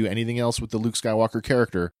we're going to do anything else with the Luke Skywalker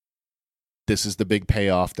character, this is the big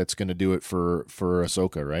payoff that's going to do it for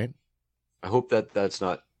Ahsoka, right? I hope that that's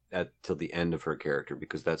not till the end of her character,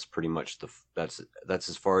 because that's pretty much that's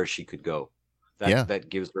as far as she could go. That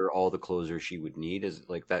gives her all the closure she would need, is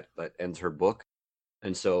like that ends her book.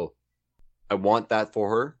 And so I want that for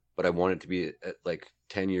her, but I want it to be at like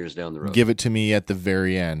 10 years down the road. Give it to me at the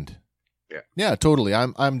very end. Yeah, totally.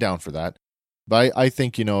 I'm down for that. But I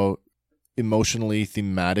think, emotionally,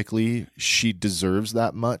 thematically, she deserves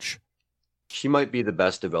that much. She might be the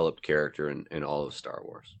best developed character in all of Star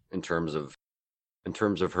Wars in terms of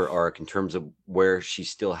her arc, in terms of where she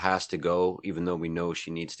still has to go, even though we know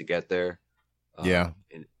she needs to get there.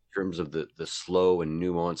 In terms of the slow and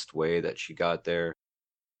nuanced way that she got there,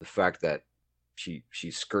 the fact that she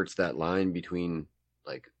skirts that line between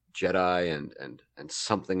like Jedi and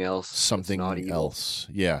something else,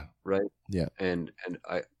 yeah, right, yeah, and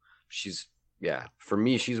for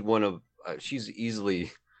me, she's one of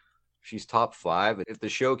she's top 5. If the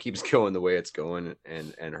show keeps going the way it's going,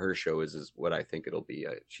 and her show is what I think it'll be,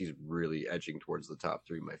 she's really edging towards the top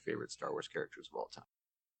 3 of my favorite Star Wars characters of all time.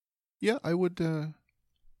 Yeah, I would. I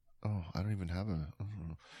don't even have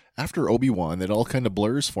after Obi-Wan, it all kind of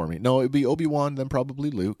blurs for me. No, it'd be Obi-Wan, then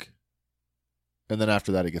probably Luke, and then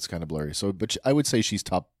after that it gets kind of blurry. So, but I would say she's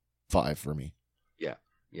top 5 for me. Yeah.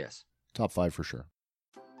 Yes. Top 5 for sure.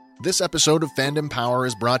 This episode of Fandom Power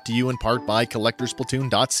is brought to you in part by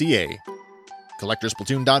CollectorsPlatoon.ca.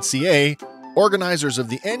 CollectorsPlatoon.ca, organizers of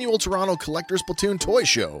the annual Toronto Collectors Platoon Toy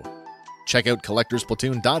Show. Check out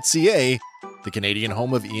CollectorsPlatoon.ca, the Canadian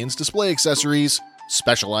home of Ian's Display Accessories,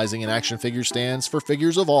 specializing in action figure stands for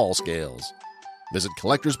figures of all scales. Visit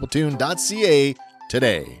CollectorsPlatoon.ca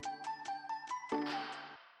today.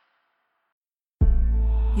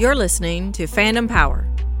 You're listening to Fandom Power.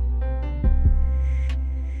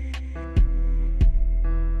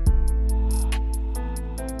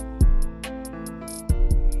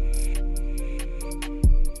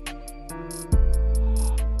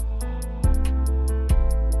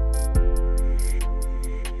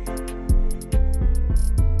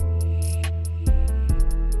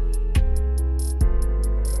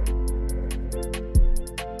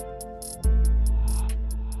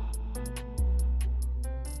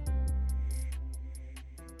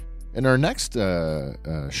 In our next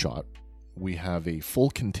shot, we have a full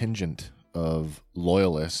contingent of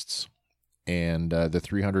loyalists and the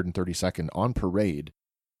 332nd on parade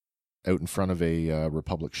out in front of a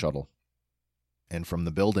Republic shuttle. And from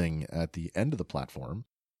the building at the end of the platform,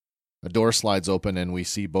 a door slides open and we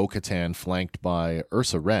see Bo-Katan flanked by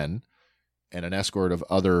Ursa Wren and an escort of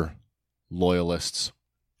other loyalists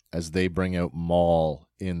as they bring out Maul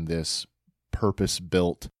in this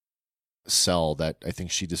purpose-built cell that I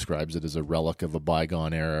think she describes it as a relic of a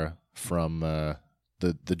bygone era from the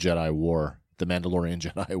Jedi War, the Mandalorian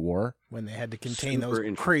Jedi War, when they had to contain those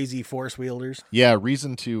crazy Force wielders. Yeah,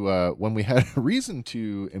 when we had reason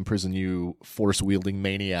to imprison you Force wielding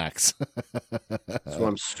maniacs. So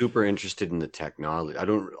I'm super interested in the technology. I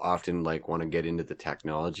don't often want to get into the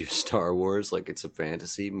technology of Star Wars, like it's a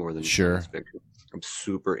fantasy more than science fiction. I'm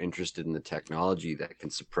super interested in the technology that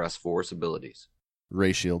can suppress Force abilities.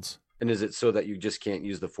 Ray shields. And is it so that you just can't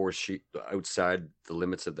use the Force outside the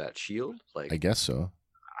limits of that shield? I guess so.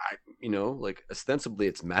 Ostensibly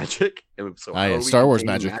it's magic. And so Star Wars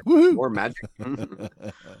magic. More magic.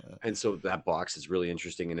 And so that box is really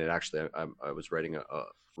interesting. And it actually, I was writing a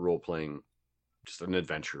role-playing, just an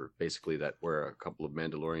adventure, basically, where a couple of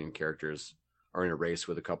Mandalorian characters are in a race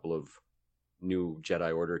with a couple of new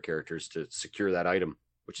Jedi Order characters to secure that item,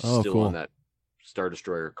 which is still cool. On that Star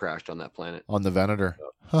Destroyer crashed on that planet. On the Venator.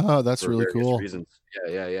 That's really cool. Reasons.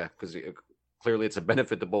 Yeah. Because clearly it's a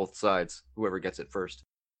benefit to both sides, whoever gets it first.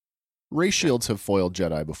 ray shields have foiled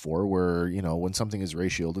Jedi before, where when something is ray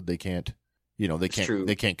shielded, they can't,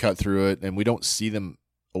 they can't cut through it, and we don't see them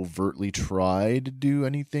overtly try to do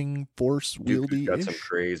anything force wieldy. That's some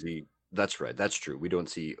crazy. That's right. That's true. We don't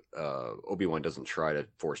see Obi-Wan doesn't try to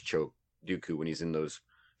force choke Dooku when he's in those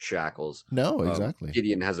shackles. No, exactly.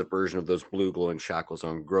 Gideon has a version of those blue glowing shackles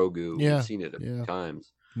on Grogu. Yeah, we've seen it a few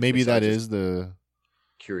times. Maybe that is the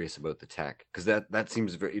curious about the tech, because that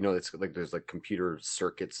seems very, it's like there's like computer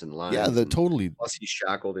circuits and lines. Yeah, totally. Plus he's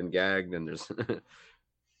shackled and gagged, and there's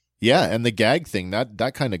yeah, and the gag thing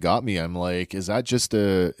that kind of got me. I'm like, is that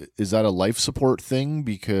a life support thing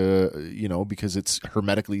because it's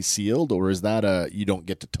hermetically sealed, or is that you don't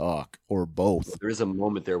get to talk, or both? There is a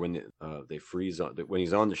moment there when they freeze on when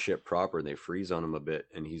he's on the ship proper, and they freeze on him a bit,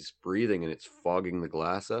 and he's breathing, and it's fogging the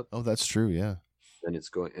glass up. Oh, that's true. Yeah, and it's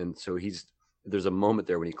going, and so there's a moment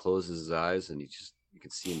there when he closes his eyes, and you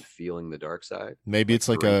can see him feeling the dark side. Maybe it's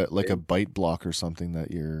like a bite block or something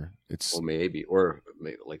that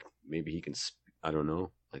maybe he can. I don't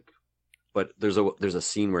know. But there's a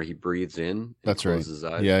scene where he breathes in. That's right. Closes his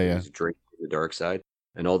eyes. Yeah. He's drinking the dark side,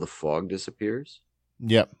 and all the fog disappears.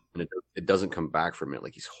 Yep. And it doesn't come back from it.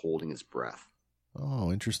 Like he's holding his breath.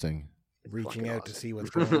 Oh, interesting. Reaching out to see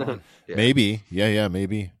what's going on. Yeah. Maybe. Yeah.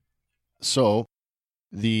 Maybe. So.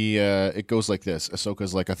 It goes like this.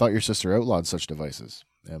 Ahsoka's like, I thought your sister outlawed such devices.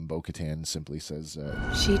 And Bo-Katan simply says,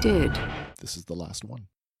 she did. This is the last one.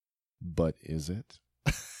 But is it?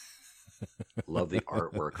 Love the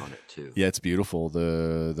artwork on it too. Yeah, it's beautiful.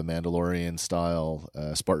 The Mandalorian style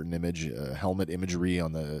Spartan image, helmet imagery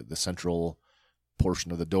on the central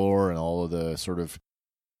portion of the door, and all of the sort of,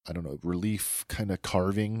 I don't know, relief kind of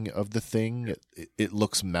carving of the thing. It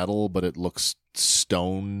looks metal, but it looks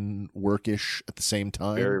stone workish at the same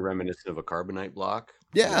time. Very reminiscent of a carbonite block.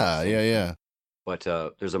 Yeah. But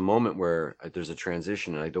there's a moment where there's a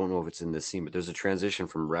transition, and I don't know if it's in this scene, but there's a transition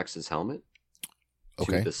from Rex's helmet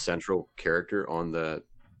to the central character on the.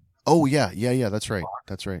 Oh yeah, that's right.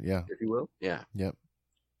 That's right. Yeah, if you will. Yeah. Yep.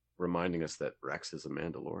 Reminding us that Rex is a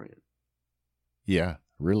Mandalorian. Yeah,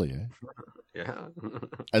 really. Yeah.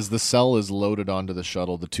 As the cell is loaded onto the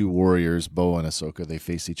shuttle, the two warriors, Bo and Ahsoka, they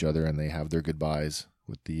face each other and they have their goodbyes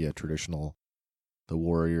with the traditional, the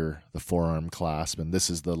warrior, the forearm clasp, and this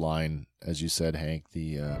is the line, as you said, Hank.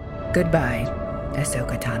 The goodbye,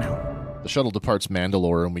 Ahsoka Tano. The shuttle departs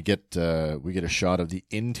Mandalore, and we get a shot of the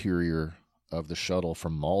interior of the shuttle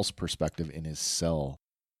from Maul's perspective in his cell.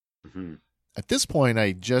 Mm-hmm. At this point,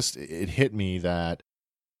 it hit me that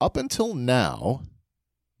up until now,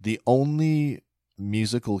 the only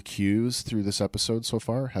musical cues through this episode so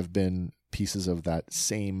far have been pieces of that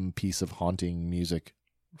same piece of haunting music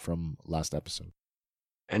from last episode.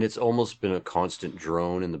 And it's almost been a constant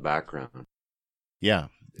drone in the background. Yeah.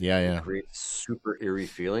 It creates super eerie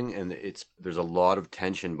feeling, and there's a lot of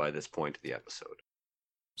tension by this point of the episode.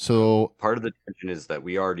 So part of the tension is that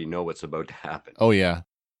we already know what's about to happen. Oh yeah.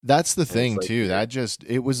 That's the thing too.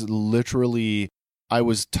 It was literally, I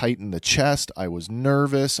was tight in the chest. I was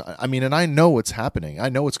nervous. I mean, and I know what's happening. I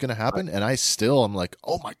know what's going to happen. And I'm like,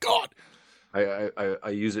 oh my God. I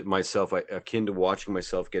use it myself, akin to watching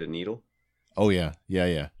myself get a needle. Oh yeah.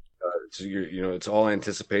 Yeah. So it's all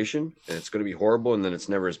anticipation, and it's going to be horrible. And then it's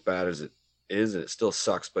never as bad as it is. And it still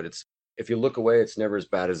sucks, but if you look away, it's never as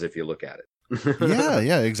bad as if you look at it.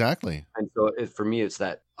 Yeah, exactly. And so for me, it's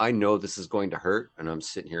that I know this is going to hurt, and I'm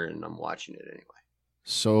sitting here and I'm watching it anyway.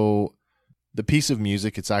 So the piece of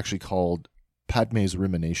music, it's actually called Padme's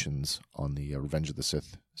Ruminations on the Revenge of the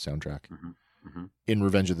Sith soundtrack. Mm-hmm. Mm-hmm. In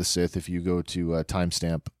Revenge of the Sith, if you go to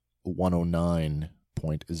timestamp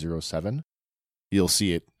 109.07, you'll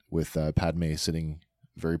see it with Padme sitting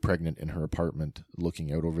very pregnant in her apartment,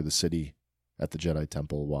 looking out over the city at the Jedi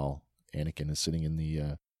Temple, while Anakin is sitting in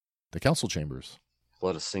the council chambers. A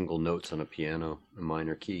lot of single notes on a piano, a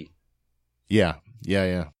minor key. Yeah.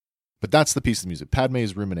 But that's the piece of music.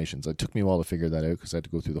 Padme's Ruminations. It took me a while to figure that out because I had to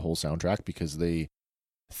go through the whole soundtrack, because they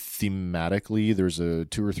thematically, there's 2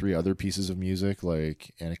 or 3 other pieces of music,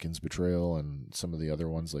 like Anakin's betrayal and some of the other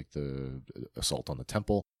ones, like the assault on the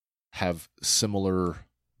temple, have similar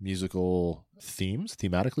musical themes.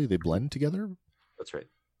 Thematically, they blend together. That's right.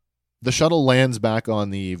 The shuttle lands back on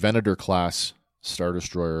the Venator class Star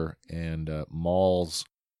Destroyer, and Maul's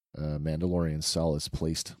Mandalorian cell is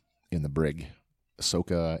placed in the brig.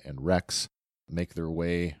 Ahsoka and Rex make their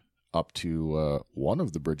way up to one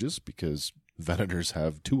of the bridges, because Venators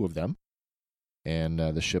have 2 of them, and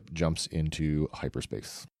the ship jumps into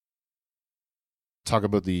hyperspace. Talk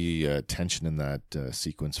about the tension in that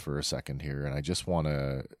sequence for a second here, and I just want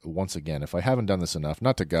to, once again, if I haven't done this enough,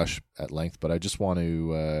 not to gush at length, but I just want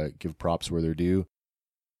to give props where they're due.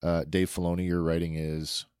 Dave Filoni, your writing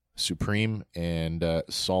is supreme, and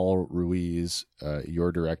Saul Ruiz,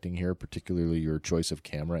 your directing here, particularly your choice of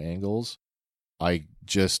camera angles. I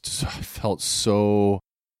just felt so...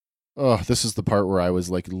 Oh, this is the part where I was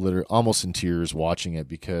like literally almost in tears watching it,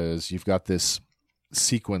 because you've got this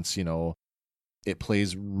sequence, you know, it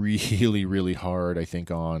plays really, really hard, I think,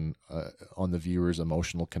 on the viewer's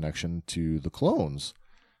emotional connection to the clones.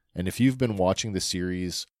 And if you've been watching the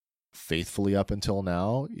series faithfully up until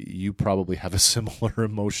now, you probably have a similar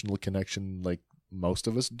emotional connection like most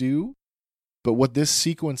of us do. But what this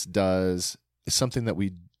sequence does is something that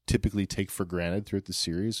we typically take for granted throughout the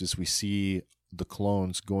series, is we see the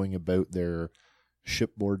clones going about their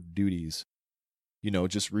shipboard duties. You know,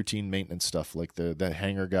 just routine maintenance stuff, like the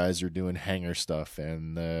hangar guys are doing hangar stuff,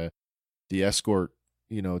 and the escort,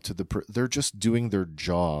 you know, they're just doing their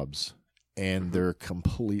jobs, and they're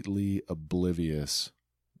completely oblivious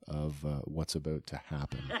of what's about to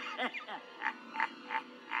happen.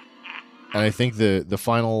 And I think the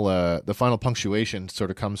final punctuation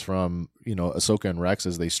sort of comes from, you know, Ahsoka and Rex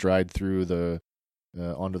as they stride through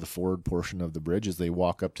onto the forward portion of the bridge, as they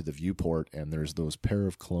walk up to the viewport, and there's those pair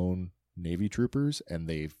of clone Navy troopers, and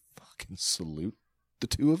they fucking salute the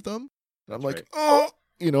two of them. And I'm like, right. Oh,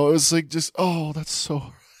 you know, it was like just, oh, it's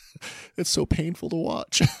so painful to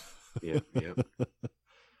watch. Yeah.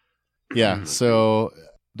 Yeah. So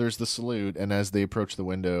there's the salute, and as they approach the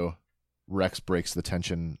window, Rex breaks the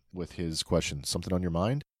tension with his question, "Something on your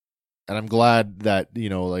mind?" And I'm glad that, you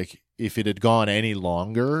know, like, if it had gone any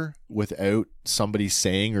longer without somebody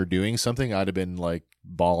saying or doing something, I'd have been like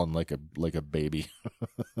bawling like a baby.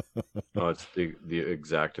 Oh, it's the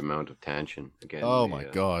exact amount of tension again. Oh my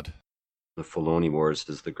God. The Filoni Wars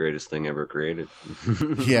is the greatest thing ever created.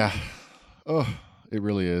 Yeah. Oh, it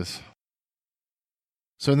really is.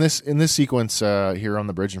 So in this sequence here on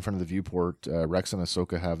the bridge in front of the viewport, Rex and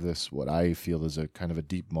Ahsoka have this, what I feel is a kind of a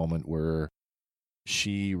deep moment where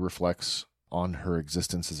she reflects on her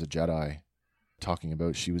existence as a Jedi, talking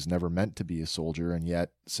about she was never meant to be a soldier, and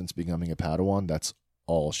yet since becoming a Padawan, that's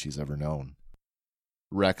all she's ever known.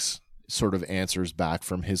 Rex sort of answers back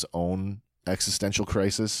from his own existential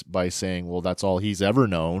crisis by saying, well, that's all he's ever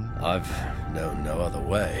known. I've known no other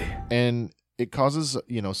way. And it causes,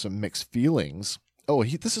 you know, some mixed feelings. Oh,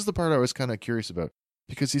 this is the part I was kind of curious about,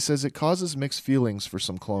 because he says it causes mixed feelings for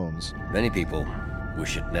some clones. Many people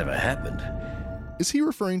wish it never happened. Is he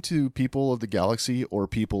referring to people of the galaxy, or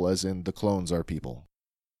people as in the clones are people?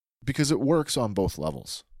 Because it works on both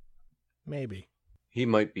levels. Maybe. He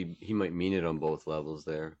might mean it on both levels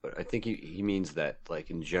there, but I think he means that,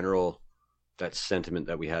 like, in general, that sentiment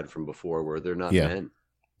that we had from before, where they're not men.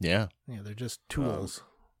 Yeah. Yeah, they're just tools.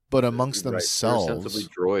 But amongst themselves, they're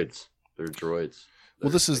ostensibly droids. They're droids.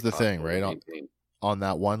 Well, this is the thing, right? On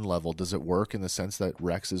that one level, does it work in the sense that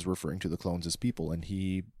Rex is referring to the clones as people, and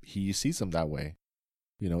he sees them that way?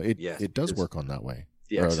 You know, it does work on that way.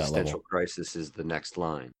 The existential crisis is the next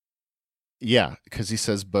line. Yeah, because he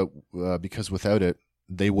says, but because without it,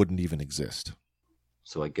 they wouldn't even exist.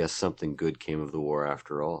 So I guess something good came of the war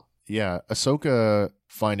after all. Yeah, Ahsoka,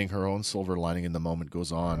 finding her own silver lining in the moment,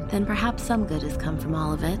 goes on. Then perhaps some good has come from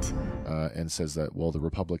all of it. And says that, well, the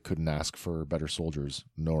Republic couldn't ask for better soldiers,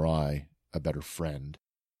 nor I, a better friend.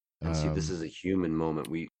 And see, this is a human moment.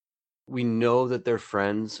 We know that they're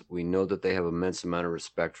friends. We know that they have immense amount of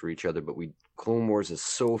respect for each other, but Clone Wars is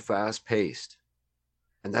so fast-paced.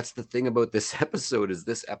 And that's the thing about this episode, is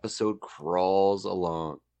this episode crawls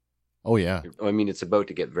along. Oh, yeah. I mean, it's about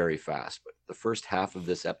to get very fast, but the first half of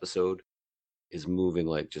this episode is moving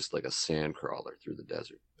just like a sand crawler through the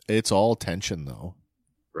desert. It's all tension, though.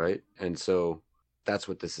 Right? And so that's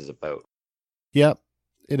what this is about. Yep,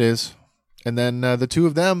 it is. And then the two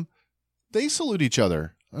of them, they salute each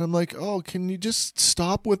other. And I'm like, oh, can you just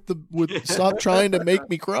stop stop trying to make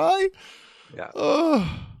me cry? Yeah.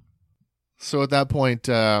 Oh. So at that point,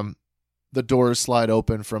 the doors slide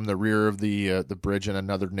open from the rear of the bridge, and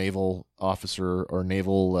another naval officer or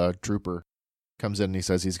naval trooper comes in, and he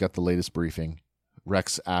says he's got the latest briefing.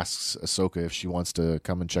 Rex asks Ahsoka if she wants to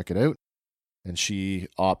come and check it out, and she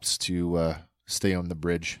opts to stay on the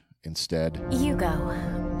bridge instead. You go.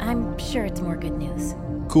 I'm sure it's more good news.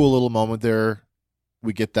 Cool little moment there.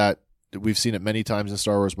 We get that. We've seen it many times in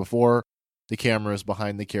Star Wars before. The camera is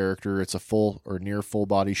behind the character. It's a full or near full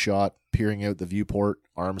body shot, peering out the viewport,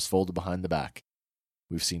 arms folded behind the back.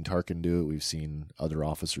 We've seen Tarkin do it. We've seen other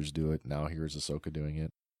officers do it. Now here's Ahsoka doing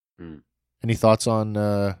it. Any thoughts on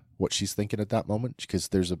what she's thinking at that moment? Because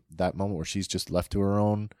there's that moment where she's just left to her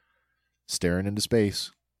own, staring into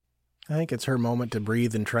space. I think it's her moment to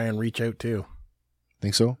breathe and try and reach out too.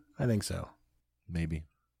 Think so? I think so. Maybe.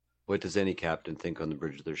 What does any captain think on the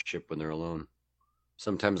bridge of their ship when they're alone?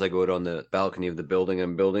 Sometimes I go out on the balcony of the building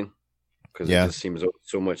I'm building because it just seems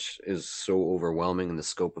so much is so overwhelming in the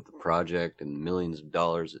scope of the project and millions of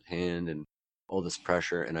dollars at hand and all this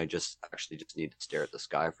pressure. And I just need to stare at the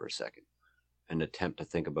sky for a second and attempt to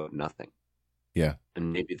think about nothing. Yeah.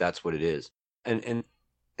 And maybe that's what it is. And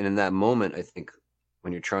in that moment, I think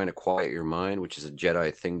when you're trying to quiet your mind, which is a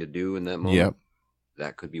Jedi thing to do in that moment,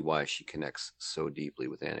 that could be why she connects so deeply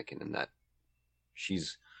with Anakin, and that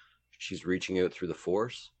she's reaching out through the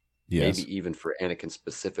Force. Yes. Maybe even for Anakin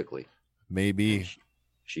specifically. Maybe.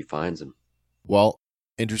 She finds him. Well,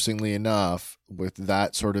 interestingly enough, with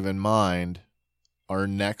that sort of in mind, our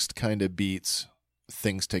next kind of beats,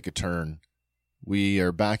 things take a turn. We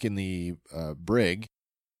are back in the brig,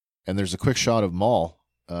 and there's a quick shot of Maul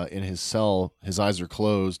in his cell. His eyes are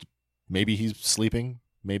closed. Maybe he's sleeping.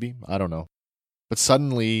 Maybe. I don't know. But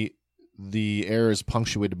suddenly, the air is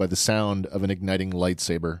punctuated by the sound of an igniting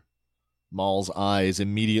lightsaber. Maul's eyes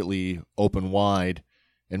immediately open wide,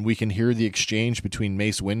 and we can hear the exchange between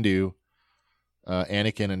Mace Windu,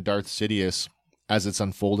 Anakin, and Darth Sidious as it's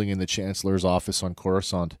unfolding in the Chancellor's office on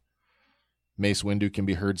Coruscant. Mace Windu can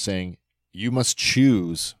be heard saying, "You must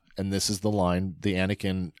choose," and this is the line, the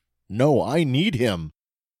Anakin, "No, I need him."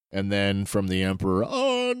 And then from the Emperor,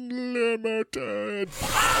 "Unlimited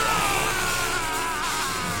power!"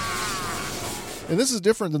 And this is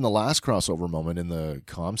different than the last crossover moment in the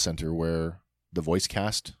comm center where the voice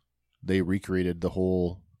cast, they recreated the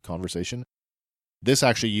whole conversation. This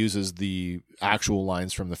actually uses the actual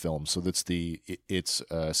lines from the film. So it's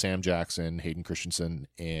Sam Jackson, Hayden Christensen,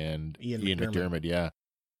 and Ian McDermott, yeah,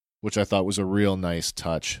 which I thought was a real nice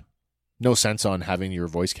touch. No sense on having your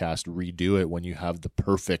voice cast redo it when you have the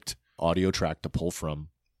perfect audio track to pull from.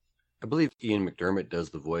 I believe Ian McDermott does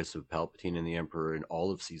the voice of Palpatine and the Emperor in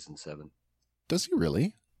all of Season 7. Does he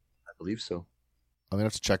really? I believe so. I'm going to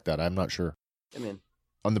have to check that. I'm not sure. I'm in.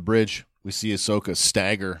 On the bridge, we see Ahsoka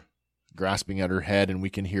stagger, grasping at her head, and we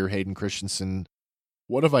can hear Hayden Christensen,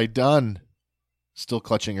 "What have I done?" Still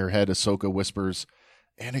clutching her head, Ahsoka whispers,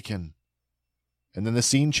 "Anakin." And then the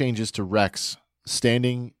scene changes to Rex,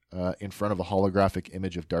 standing in front of a holographic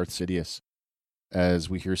image of Darth Sidious, as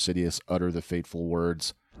we hear Sidious utter the fateful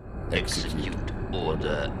words, "Execute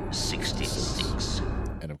Order 66.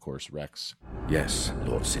 And of course, Rex. "Yes,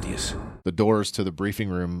 Lord Sidious." The doors to the briefing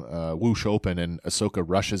room whoosh open, and Ahsoka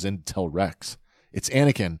rushes in to tell Rex, "It's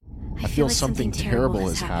Anakin. I feel like something terrible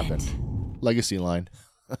has happened." Legacy line.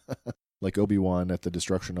 Like Obi-Wan at the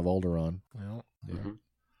destruction of Alderaan. Well, yeah.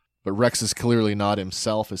 But Rex is clearly not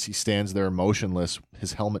himself as he stands there motionless,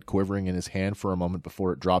 his helmet quivering in his hand for a moment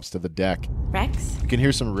before it drops to the deck. Rex? You can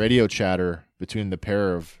hear some radio chatter between the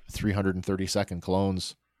pair of 332nd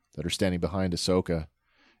clones that are standing behind Ahsoka.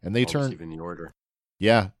 And they turn... Even the order.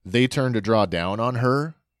 Yeah, they turn to draw down on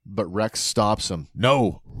her, but Rex stops them.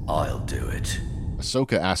 "No! "I'll do it."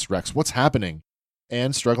 Ahsoka asks Rex, "What's happening?"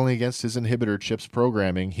 And struggling against his inhibitor chip's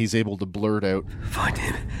programming, he's able to blurt out, "Find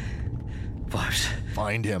him. Fives."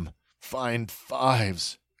 "Find him. Find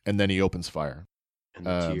Fives." And then he opens fire. And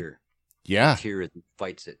the tear. Yeah. The tear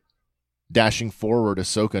fights it. Dashing forward,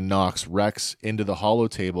 Ahsoka knocks Rex into the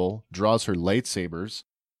holotable, draws her lightsabers,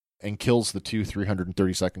 and kills the two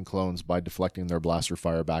 332nd clones by deflecting their blaster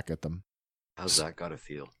fire back at them. How's that gotta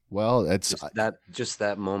feel? Well, it's... Just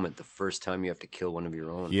that moment, the first time you have to kill one of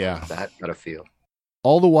your own. Yeah. How's that gotta feel?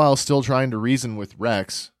 All the while still trying to reason with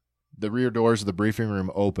Rex, the rear doors of the briefing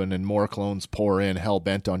room open and more clones pour in,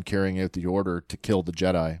 hell-bent on carrying out the order to kill the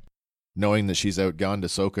Jedi. Knowing that she's outgunned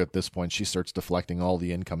Ahsoka at this point, she starts deflecting all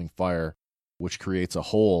the incoming fire, which creates a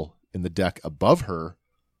hole in the deck above her.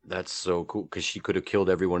 That's so cool, because she could have killed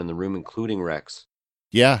everyone in the room, including Rex.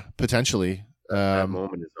 Yeah, potentially. That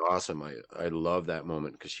moment is awesome. I love that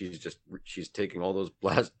moment, because she's taking all those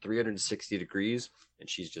blast 360 degrees, and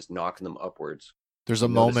she's just knocking them upwards. There's a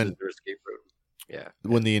moment their escape route. Yeah.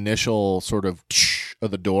 When the initial sort of of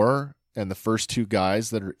the door, and the first two guys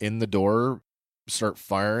that are in the door start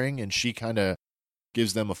firing, and she kind of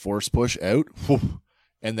gives them a force push out.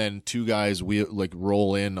 And then two guys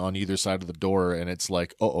roll in on either side of the door, and it's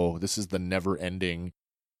like, this is the never-ending,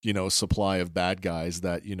 supply of bad guys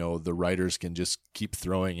that, the writers can just keep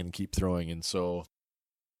throwing. And so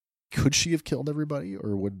could she have killed everybody,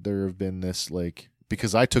 or would there have been this,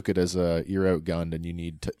 because I took it as you're outgunned and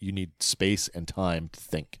you need space and time to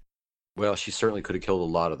think. Well, she certainly could have killed a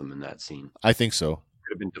lot of them in that scene. I think so.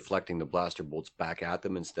 Could have been deflecting the blaster bolts back at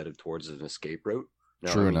them instead of towards an escape route.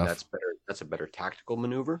 No, True enough. That's better. That's a better tactical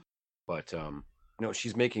maneuver. But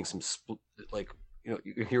she's making some split.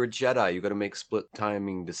 You're a Jedi. You got to make split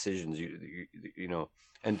timing decisions.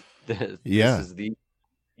 And this is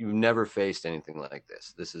you've never faced anything like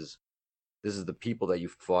this. This is the people that you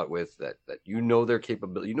fought with, that you know their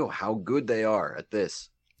capability, you know how good they are at this.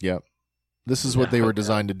 Yeah. This is what they were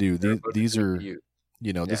designed to do. These are,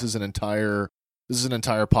 this is an entire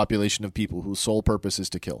population of people whose sole purpose is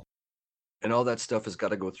to kill. And all that stuff has got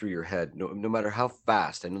to go through your head, no matter how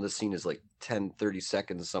fast. I know the scene is like 10, 30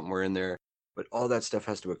 seconds somewhere in there, but all that stuff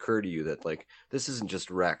has to occur to you that, like, this isn't just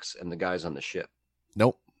Rex and the guys on the ship.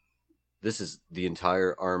 Nope. This is the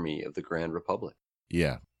entire army of the Grand Republic.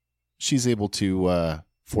 Yeah. She's able to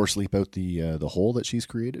force leap out the hole that she's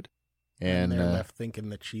created. And they're left thinking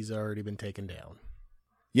that she's already been taken down.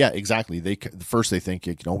 Yeah, exactly. First they think,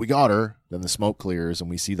 we got her. Then the smoke clears and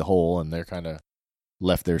we see the hole, and they're kind of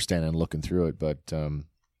left there standing looking through it. But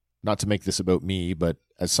not to make this about me, but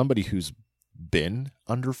as somebody who's been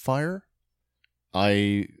under fire,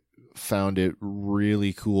 I found it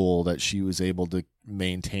really cool that she was able to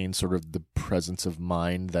maintain sort of the presence of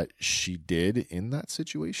mind that she did in that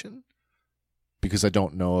situation. Because I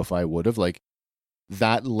don't know if I would have,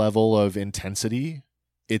 that level of intensity,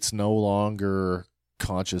 it's no longer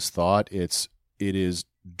conscious thought. It is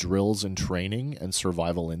drills and training and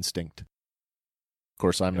survival instinct. Of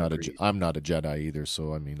course, I'm not a Jedi either,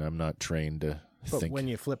 so I mean, I'm not trained to think. But when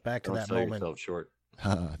you flip back to Don't that sell moment, yourself short.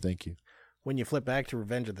 Thank you. When you flip back to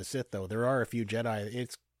Revenge of the Sith, though, there are a few Jedi.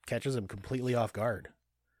 It catches them completely off guard,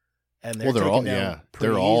 and they're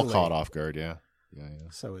all caught off guard. Yeah.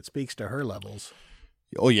 So it speaks to her levels.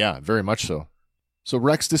 Oh yeah, very much so. So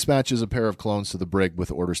Rex dispatches a pair of clones to the brig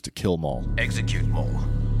with orders to kill Maul. Execute Maul.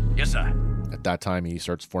 Yes, sir. At that time, he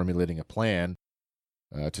starts formulating a plan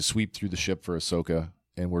to sweep through the ship for Ahsoka,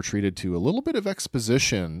 and we're treated to a little bit of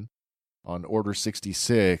exposition on Order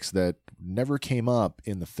 66 that never came up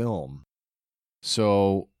in the film.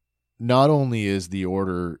 So not only is the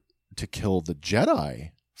order to kill the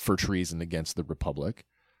Jedi for treason against the Republic,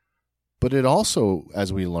 but it also,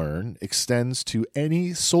 as we learn, extends to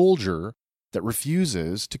any soldier that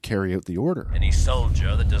refuses to carry out the order. Any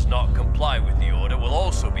soldier that does not comply with the order will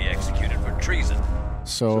also be executed for treason.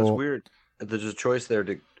 So it's weird. There's a choice there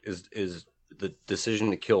is the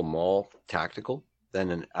decision to kill Maul tactical,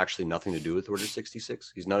 then actually nothing to do with Order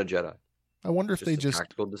 66. He's not a Jedi. I wonder if they just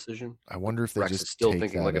tactical decision. I wonder if they Rex just is still take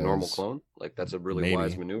thinking that like a normal as- clone. Like, that's a really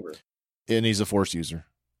wise maneuver. And he's a Force user.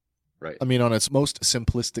 Right. I mean, on its most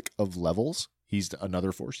simplistic of levels, he's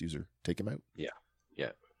another Force user. Take him out. Yeah,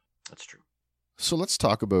 that's true. So let's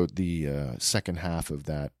talk about the second half of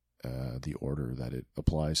that, the order that it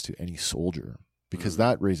applies to any soldier, because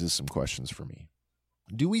that raises some questions for me.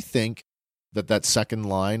 Do we think that second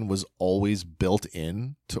line was always built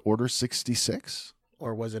in to Order 66?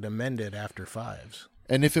 Or was it amended after Fives?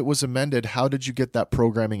 And if it was amended, how did you get that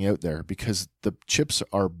programming out there? Because the chips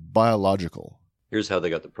are biological. Here's how they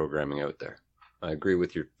got the programming out there. I agree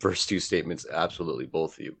with your first two statements, absolutely,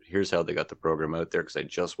 both of you. Here's how they got the program out there, because I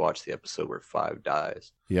just watched the episode where Five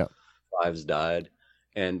dies. Yeah. Fives died.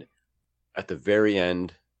 And at the very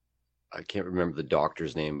end, I can't remember the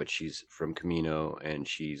doctor's name, but she's from Camino, and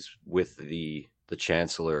she's with the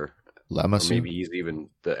Chancellor. Lamasu? Or maybe he's even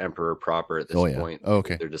the Emperor proper at this point. Oh,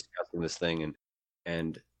 okay. They're discussing this thing,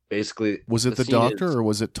 and basically... Was it the doctor or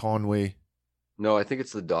was it Tonway? No, I think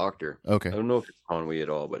it's the doctor. Okay. I don't know if it's Conway at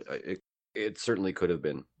all, but it certainly could have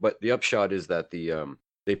been. But the upshot is that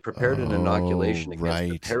they prepared an inoculation against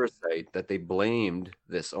the parasite that they blamed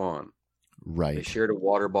this on. Right. They shared a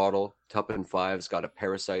water bottle. Tuppen Fives got a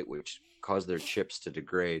parasite which caused their chips to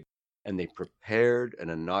degrade, and they prepared an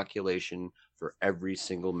inoculation for every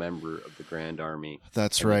single member of the Grand Army.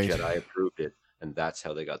 That's and right. The Jedi approved it, and that's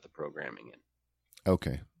how they got the programming in.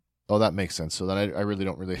 Okay. Oh, that makes sense. So then I really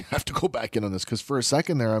don't have to go back in on this, because for a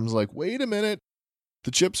second there I was like, wait a minute.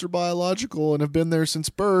 The chips are biological and have been there since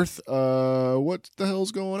birth. What the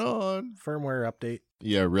hell's going on? Firmware update.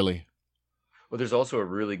 Yeah, really. Well, there's also a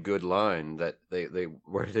really good line that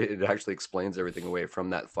where it actually explains everything away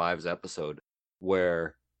from that Fives episode,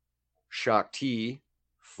 where Shaak Ti,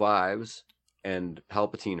 Fives, and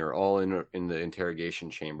Palpatine are all in the interrogation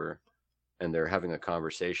chamber, and they're having a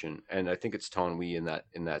conversation. And I think it's Tonwee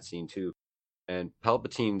in that scene too. And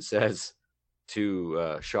Palpatine says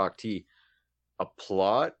to Shaak Ti, a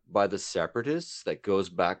plot by the Separatists that goes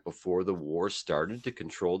back before the war started to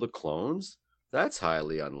control the clones? That's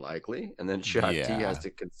highly unlikely. And then Shaak Ti has to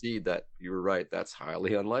concede that you were right, that's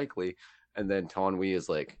highly unlikely. And then Tonwee is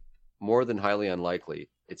like, more than highly unlikely,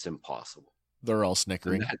 it's impossible. They're all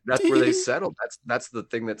snickering. That's where they settled. That's the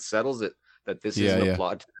thing that settles it, that this isn't a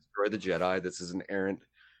plot to destroy the Jedi. This is an errant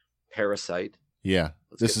parasite. Yeah.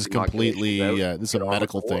 This is completely, this is a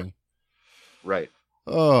medical thing. Right.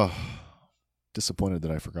 Oh, disappointed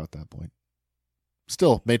that I forgot that point.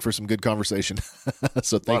 still made for some good conversation.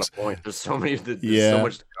 So thanks. A lot of points. There's so many. There's Yeah. so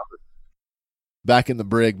much to cover. Back in the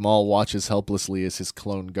brig, Maul watches helplessly as his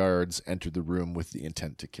clone guards enter the room with the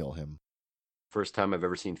intent to kill him. First time I've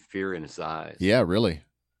ever seen fear in his eyes. Yeah, really.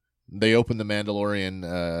 They open the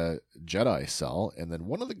Mandalorian Jedi cell, and then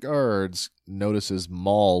one of the guards notices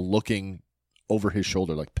Maul looking over his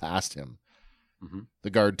shoulder, like past him. Mm-hmm. The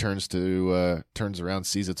guard turns around,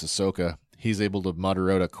 sees it's Ahsoka. He's able to mutter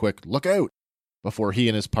out a quick "look out" before he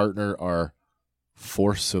and his partner are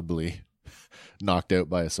forcibly knocked out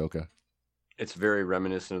by Ahsoka. It's very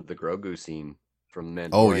reminiscent of the Grogu scene from Mandalorian.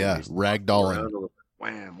 Oh yeah, He's ragdolling. around a little bit.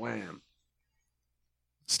 Wham, wham.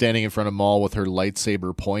 Standing in front of Maul with her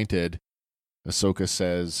lightsaber pointed, Ahsoka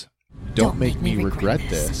says, "Don't make me regret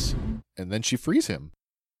this." And then she frees him.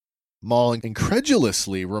 Maul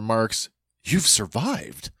incredulously remarks, "You've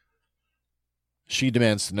survived." She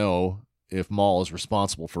demands to know if Maul is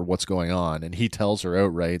responsible for what's going on, and he tells her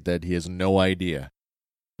outright that he has no idea.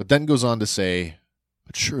 But then goes on to say,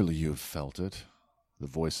 "But surely you have felt it." The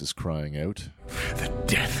voice is crying out. The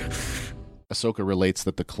death. Ahsoka relates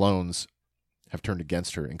that the clones have turned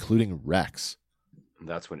against her, including Rex. And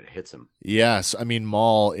that's when it hits him. Yes, I mean,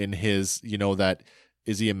 Maul in his, that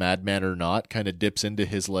is he a madman or not, kind of dips into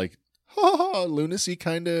his like, ha ha, lunacy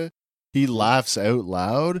kind of. He laughs out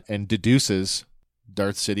loud and deduces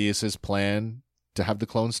Darth Sidious's plan to have the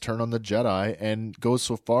clones turn on the Jedi, and goes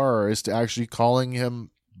so far as to actually calling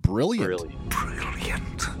him brilliant.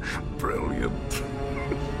 Brilliant.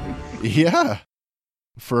 Yeah.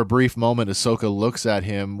 For a brief moment, Ahsoka looks at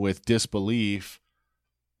him with disbelief,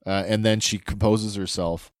 and then she composes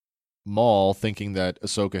herself. Maul, thinking that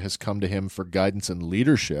Ahsoka has come to him for guidance and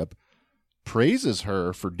leadership, praises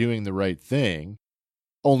her for doing the right thing,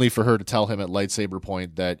 only for her to tell him at lightsaber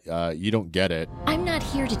point that you don't get it. I'm not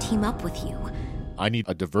here to team up with you. I need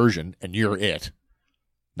a diversion, and you're it.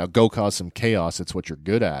 Now go cause some chaos. It's what you're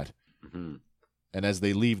good at. Mm-hmm. And as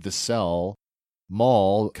they leave the cell,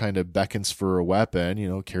 Maul kind of beckons for a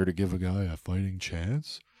weapon, care to give a guy a fighting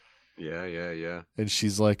chance? Yeah. And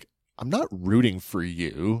she's like, "I'm not rooting for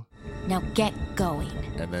you." Now get going.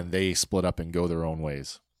 And then they split up and go their own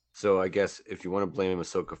ways. So I guess if you want to blame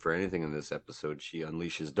Ahsoka for anything in this episode, she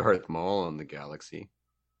unleashes Darth Maul on the galaxy,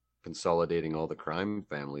 consolidating all the crime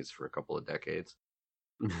families for a couple of decades.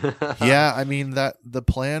 Yeah, I mean, that the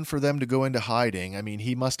plan for them to go into hiding, I mean,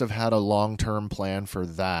 he must have had a long-term plan for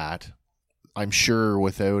that. I'm sure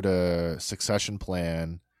without a succession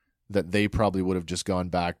plan that they probably would have just gone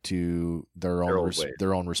back to their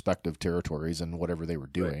own respective territories and whatever they were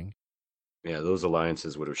doing. Right. Yeah, those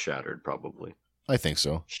alliances would have shattered probably. I think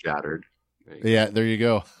so. Shattered. There you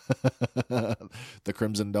go. The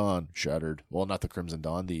Crimson Dawn shattered. Well, not the Crimson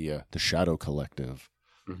Dawn, the Shadow Collective.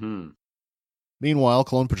 Mm-hmm. Meanwhile,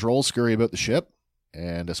 Clone Patrol scurry about the ship,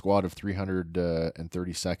 and a squad of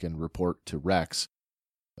 332nd report to Rex.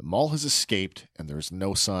 Maul has escaped, and there is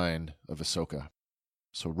no sign of Ahsoka.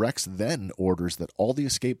 So Rex then orders that all the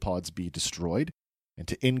escape pods be destroyed, and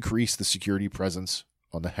to increase the security presence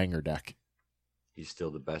on the hangar deck. He's still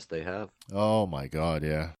the best they have. Oh my god,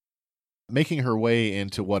 yeah. Making her way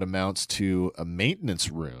into what amounts to a maintenance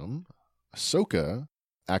room, Ahsoka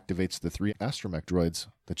activates the 3 astromech droids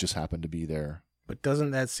that just happen to be there. But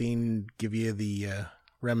doesn't that scene give you the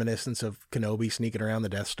reminiscence of Kenobi sneaking around the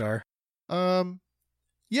Death Star?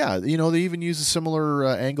 Yeah, they even use a similar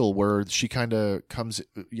angle where she kind of comes,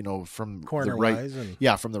 from Corner the right. wise and...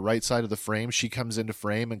 Yeah, from the right side of the frame, she comes into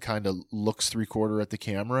frame and kind of looks 3/4 at the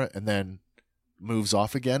camera and then moves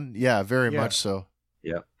off again. Yeah, very much so.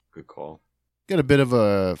 Yeah, good call. Got a bit of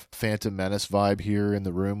a Phantom Menace vibe here in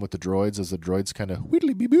the room with the droids as the droids kind of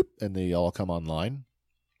whittly beep boop and they all come online.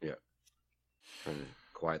 Yeah, trying to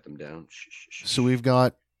quiet them down. Shh. So we've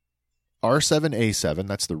got R7A7,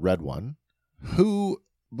 that's the red one, who,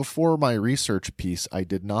 before my research piece, I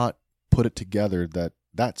did not put it together that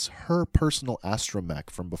that's her personal astromech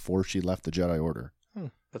from before she left the Jedi Order.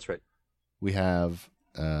 That's right. We have,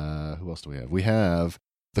 who else do we have? We have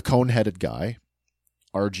the cone-headed guy,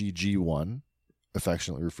 RGG1,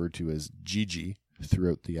 affectionately referred to as Gigi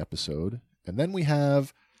throughout the episode. And then we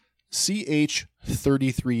have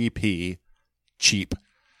CH33P, Cheap,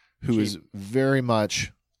 who is very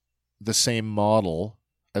much the same model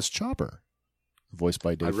as Chopper, voiced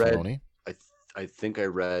by Dave Filoni. I think I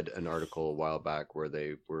read an article a while back where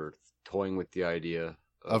they were toying with the idea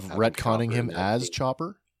of retconning him as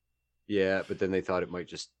Chopper. Yeah, but then they thought it might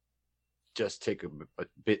just take a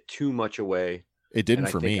bit too much away. It didn't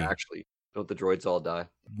for me. Actually, don't the droids all die?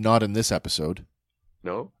 Not in this episode.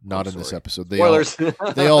 No, Not I'm in this sorry. episode. Spoilers.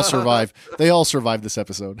 They all survive. They all survive this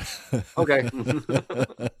episode. Okay.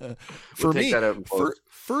 For take me, that out in post.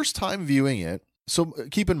 first time viewing it. So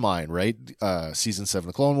keep in mind, right? Season 7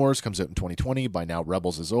 of Clone Wars comes out in 2020. By now,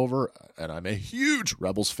 Rebels is over, and I'm a huge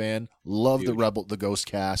Rebels fan. Love the Ghost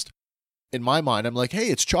cast. In my mind, I'm like, hey,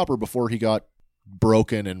 it's Chopper before he got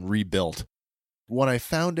broken and rebuilt. When I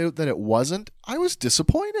found out that it wasn't, I was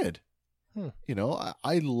disappointed. You know,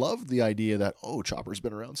 I loved the idea that, Chopper's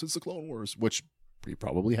been around since the Clone Wars, which he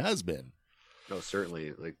probably has been. No,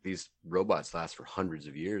 certainly. Like, these robots last for hundreds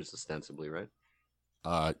of years, ostensibly, right?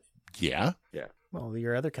 Yeah. Yeah. Well,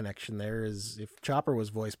 your other connection there is if Chopper was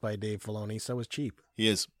voiced by Dave Filoni, so was Cheap. He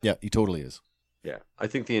is. Yeah, he totally is. Yeah. I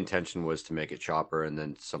think the intention was to make it Chopper, and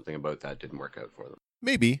then something about that didn't work out for them.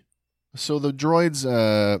 Maybe. So the droids,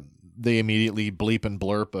 they immediately bleep and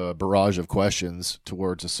blurp a barrage of questions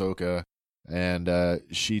towards Ahsoka, and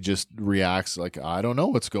she just reacts like, I don't know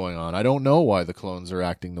what's going on. I don't know why the clones are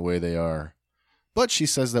acting the way they are. But she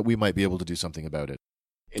says that we might be able to do something about it.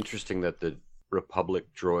 Interesting that the Republic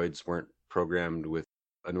droids weren't programmed with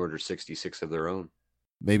an Order 66 of their own.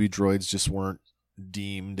 Maybe droids just weren't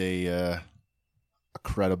deemed a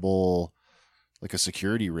credible, like a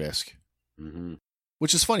security risk. Mm-hmm.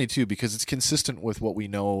 Which is funny, too, because it's consistent with what we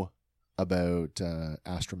know about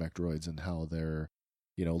astromech droids and how their,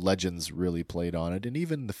 legends really played on it. And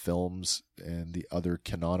even the films and the other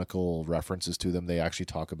canonical references to them, they actually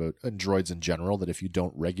talk about, and droids in general, that if you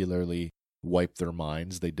don't regularly wipe their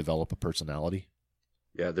minds, they develop a personality.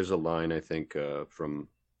 Yeah, there's a line, I think, from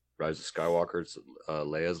Rise of Skywalker. It's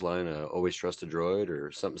Leia's line, always trust a droid,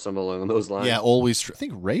 or something along those lines. Yeah, always. I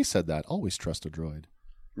think Rey said that, always trust a droid.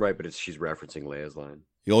 Right, but she's referencing Leia's line.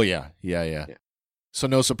 Oh, yeah. So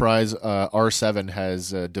no surprise, R7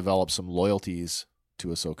 has developed some loyalties to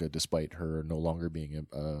Ahsoka, despite her no longer being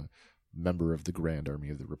a member of the Grand Army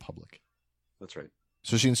of the Republic. That's right.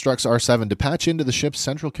 So she instructs R7 to patch into the ship's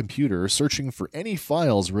central computer, searching for any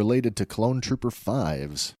files related to Clone Trooper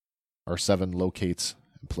 5s. R7 locates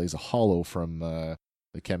and plays a holo from the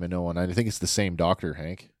Kamino, and I think it's the same doctor,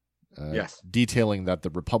 Hank. Yes. Detailing that the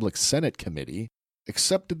Republic Senate Committee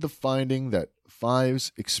accepted the finding that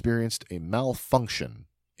 5s experienced a malfunction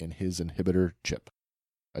in his inhibitor chip.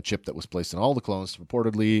 A chip that was placed in all the clones,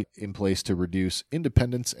 purportedly in place to reduce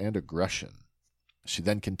independence and aggression. She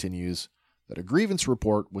then continues that a grievance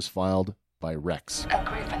report was filed by Rex. A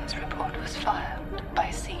grievance report was filed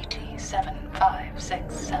by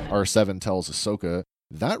CT-7567. R7 tells Ahsoka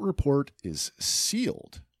that report is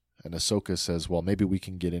sealed. And Ahsoka says, well, maybe we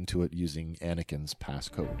can get into it using Anakin's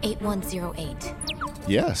passcode. 8108.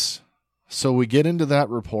 Yes. So we get into that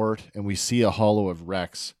report and we see a holo of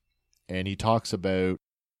Rex. And he talks about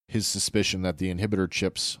his suspicion that the inhibitor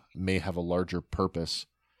chips may have a larger purpose.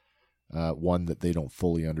 One that they don't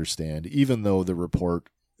fully understand, even though the report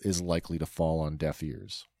is likely to fall on deaf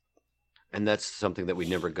ears. And that's something that we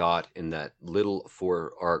never got in that little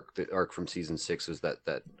 4 arc. The arc from season 6 was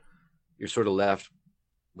that you're sort of left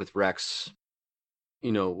with Rex.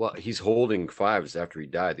 He's holding 5s after he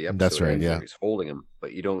died. The episode that's right. ends Yeah, where he's holding him,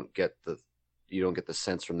 but you don't get the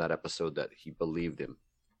sense from that episode that he believed him.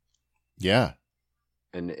 Yeah,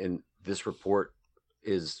 and this report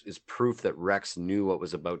is proof that Rex knew what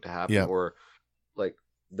was about to happen, or like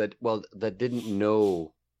that. Well, that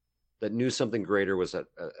knew something greater was at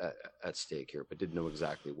stake here, but didn't know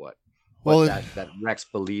exactly what. Well, that Rex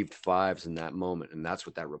believed 5s in that moment, and that's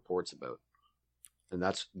what that report's about, and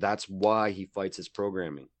that's why he fights his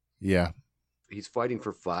programming. Yeah, he's fighting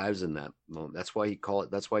for 5s in that moment. That's why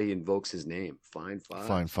That's why he invokes his name. Find 5s.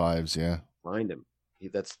 Find 5s. Yeah, find him.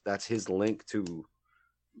 That's his link to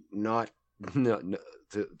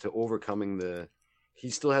to overcoming he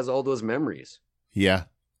still has all those memories. Yeah.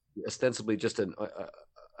 Ostensibly just an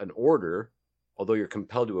order, although you're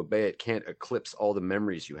compelled to obey it, can't eclipse all the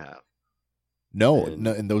memories you have. No,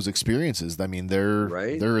 and those experiences, I mean,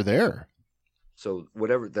 they're there. So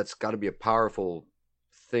whatever, that's got to be a powerful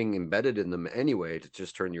thing embedded in them anyway, to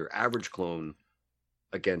just turn your average clone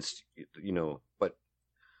against, but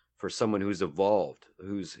for someone who's evolved,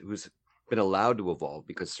 who's been allowed to evolve,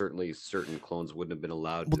 because certainly certain clones wouldn't have been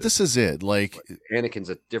allowed. Well, this is it. Like, Anakin's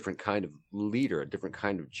a different kind of leader, a different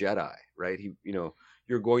kind of Jedi, right?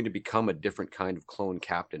 You're going to become a different kind of clone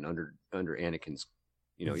captain under Anakin's.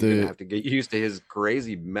 You're going to have to get used to his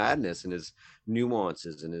crazy madness and his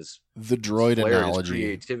nuances and his droid analogy, his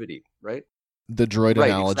creativity, right? The droid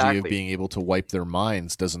analogy of being able to wipe their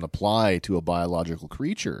minds doesn't apply to a biological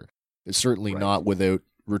creature. It's certainly not without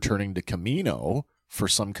returning to Kamino for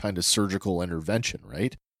some kind of surgical intervention,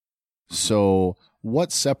 right? So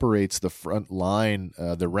what separates the front line,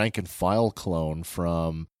 the rank and file clone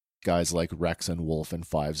from guys like Rex and Wolf and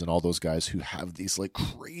Fives and all those guys who have these like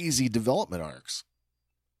crazy development arcs?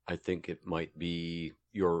 I think it might be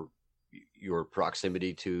your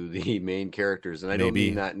proximity to the main characters, and I don't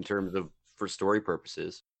mean that in terms of for story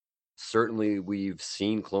purposes. Certainly, we've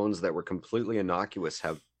seen clones that were completely innocuous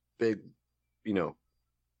have big,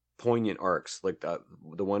 poignant arcs. Like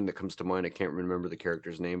the one that comes to mind, I can't remember the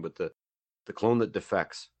character's name, but the clone that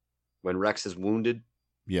defects when Rex is wounded.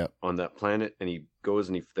 Yep. On that planet, and he goes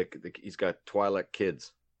and he's got Twi'lek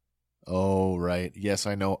kids. Oh, right. Yes,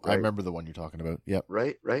 I know. Right. I remember the one you're talking about. Yep.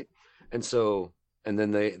 Right. And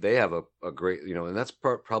then they have a great, and that's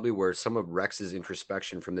probably where some of Rex's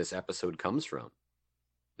introspection from this episode comes from.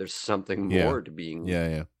 There's something more to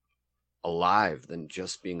being alive than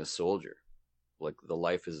just being a soldier. Like the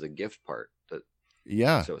life is a gift part.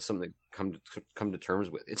 So it's something to come to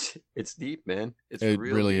terms with. It's deep, man. It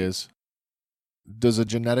really is. Does a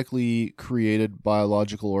genetically created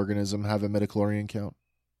biological organism have a midichlorian count?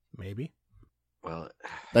 Maybe. Well,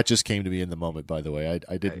 that just came to me in the moment, by the way.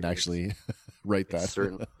 I didn't actually write that.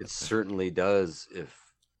 It certainly does if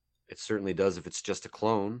it's just a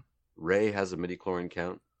clone. Rey has a midichlorian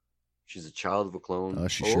count. She's a child of a clone.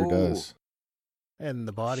 She sure does. And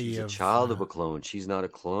the body She's of a child of a clone. She's not a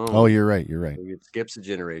clone. Oh, you're right. It skips a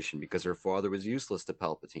generation because her father was useless to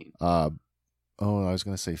Palpatine. I was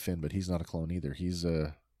going to say Finn, but he's not a clone either. He's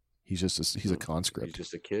a conscript. He's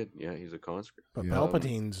just a kid. Yeah, he's a conscript. But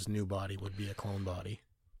Palpatine's new body would be a clone body.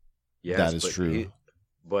 Yes, that is true.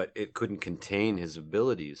 But it couldn't contain his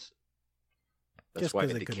abilities. That's Just why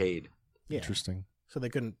 'cause it they decayed. Yeah. Interesting. So they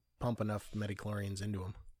couldn't pump enough midichlorians into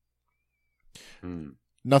him.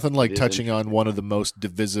 Nothing like touching on one of the most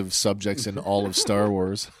divisive subjects in all of Star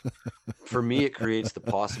Wars. For me, it creates the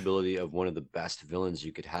possibility of one of the best villains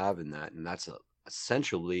you could have in that, and that's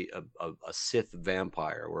essentially a Sith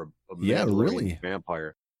vampire or a Mandalorian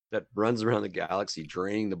vampire that runs around the galaxy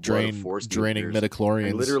draining the blood of Force draining users midichlorians,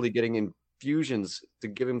 and literally getting infusions to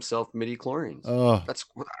give himself midichlorians. Oh, that's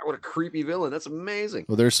what a creepy villain. That's amazing.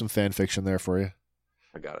 Well, there's some fan fiction there for you.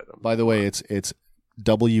 I got it. By the way, it's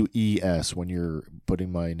WES when you're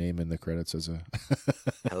putting my name in the credits as a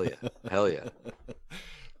hell yeah.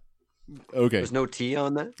 Okay. There's no T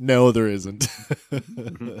on that? No, there isn't.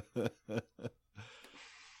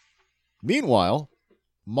 Meanwhile,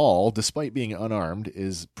 Maul, despite being unarmed,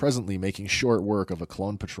 is presently making short work of a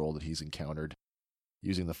clone patrol that he's encountered.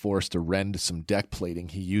 Using the Force to rend some deck plating,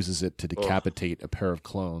 he uses it to decapitate a pair of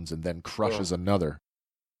clones and then crushes another.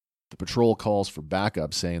 The patrol calls for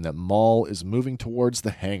backup, saying that Maul is moving towards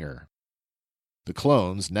the hangar. The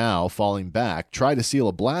clones, now falling back, try to seal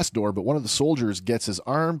a blast door, but one of the soldiers gets his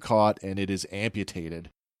arm caught and it is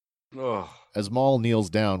amputated. As Maul kneels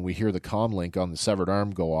down, we hear the comlink on the severed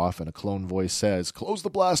arm go off, and a clone voice says, "Close the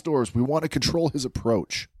blast doors. We want to control his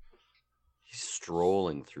approach." He's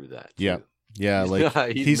strolling through that, too. Yeah. Yeah,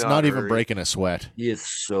 like he's not even breaking a sweat. He is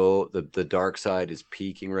so the dark side is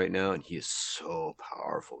peaking right now, and he is so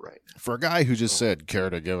powerful right now. For a guy who just said, "Care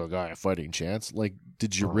to give a guy a fighting chance?" Like,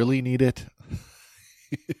 did you really need it?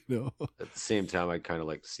 At the same time, I'd kind of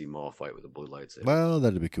like to see Maul fight with a blue lightsaber. Well,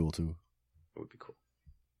 that'd be cool too. It would be cool.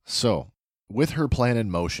 So, with her plan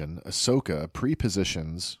in motion, Ahsoka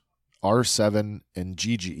pre-positions R7 and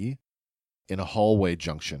Gigi in a hallway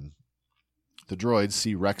junction. The droids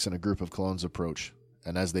see Rex and a group of clones approach,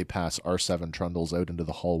 and as they pass, R7 trundles out into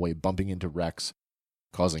the hallway, bumping into Rex,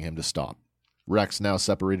 causing him to stop. Rex, now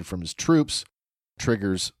separated from his troops,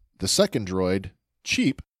 triggers the second droid,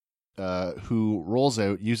 Cheap, who rolls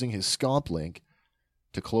out using his Scomp Link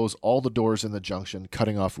to close all the doors in the junction,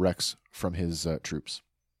 cutting off Rex from his troops.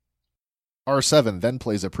 R7 then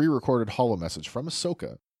plays a pre-recorded holomessage from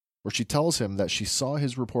Ahsoka, where she tells him that she saw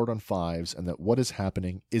his report on Fives and that what is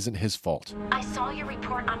happening isn't his fault. I saw your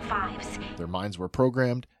report on Fives. Their minds were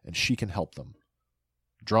programmed, and she can help them.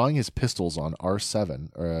 Drawing his pistols on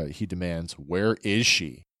R7, he demands, "Where is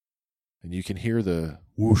she?" And you can hear the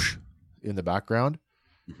whoosh in the background,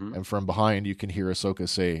 and from behind you can hear Ahsoka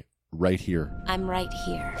say, "Right here." I'm right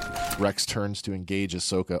here. Rex turns to engage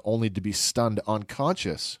Ahsoka, only to be stunned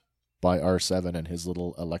unconscious by R7 and his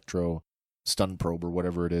little electro stun probe or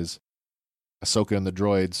whatever it is. Ahsoka and the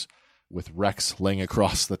droids, with Rex laying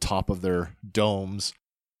across the top of their domes,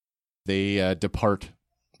 they depart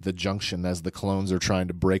the junction as the clones are trying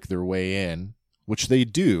to break their way in, which they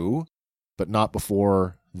do, but not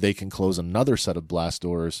before they can close another set of blast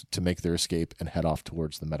doors to make their escape and head off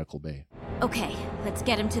towards the medical bay. Okay, let's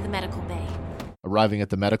get him to the medical bay. Arriving at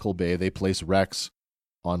the medical bay, they place Rex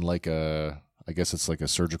on I guess it's like a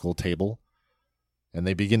surgical table. and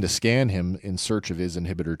they begin to scan him in search of his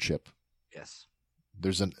inhibitor chip. Yes.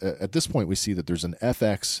 There's at this point we see that there's an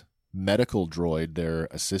FX medical droid there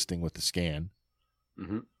assisting with the scan,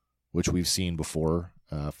 which we've seen before.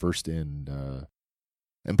 First in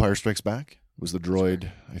Empire Strikes Back was the droid.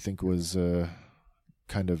 Right. I think was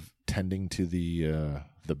kind of tending to the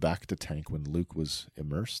Bacta tank when Luke was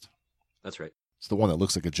immersed. That's right. It's the one that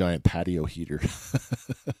looks like a giant patio heater.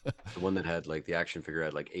 The one that had like the action figure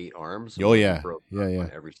had like 8 arms. Oh yeah,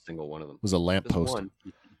 Every single one of them it was a lamppost.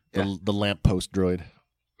 Yeah. The lamppost droid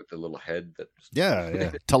with the little head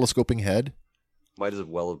that. Telescoping head. Might as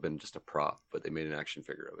well have been just a prop, but they made an action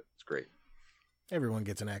figure of it. It's great. Everyone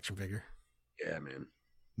gets an action figure. Yeah, man.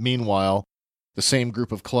 Meanwhile, the same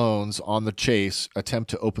group of clones on the chase attempt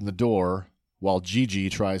to open the door while Gigi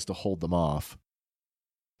tries to hold them off.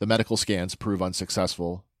 The medical scans prove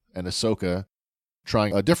unsuccessful, and Ahsoka,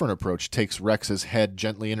 trying a different approach, takes Rex's head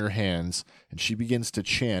gently in her hands, and she begins to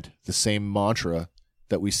chant the same mantra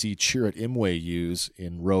that we see Chirrut Imwe use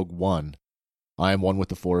in Rogue One. I am one with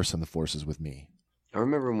the Force, and the Force is with me. I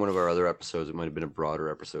remember in one of our other episodes, it might have been a broader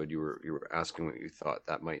episode, you were asking what you thought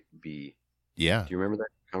that might be. Yeah. Do you remember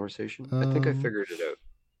that conversation? I think I figured it out.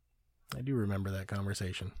 I do remember that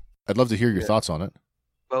conversation. I'd love to hear your thoughts on it.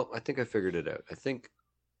 Well, I think I figured it out. I think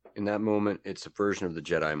in that moment, it's a version of the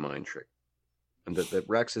Jedi mind trick. And that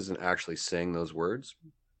Rex isn't actually saying those words,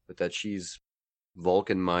 but that she's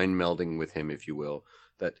Vulcan mind melding with him, if you will.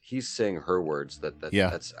 That he's saying her words,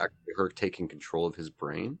 that's actually her taking control of his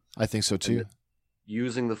brain. I think so too.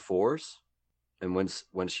 Using the Force, and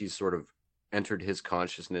when she's sort of entered his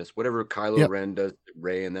consciousness, whatever Kylo Ren does to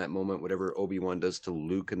Rey in that moment, whatever Obi-Wan does to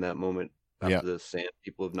Luke in that moment, after the Sand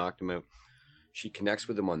people have knocked him out, she connects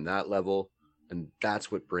with him on that level, and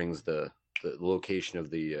that's what brings the location of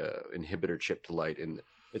the inhibitor chip to light. And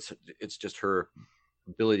it's just her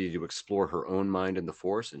ability to explore her own mind in the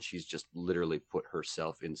Force, and she's just literally put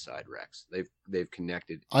herself inside Rex. They've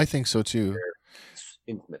connected. I think so too.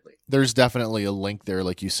 Intimately. There's definitely a link there,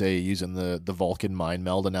 like you say, using the Vulcan mind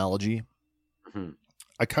meld analogy. Mm-hmm.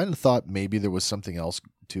 I kind of thought maybe there was something else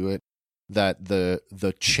to it, that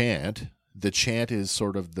the chant is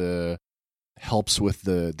sort of helps with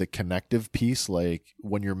the connective piece, like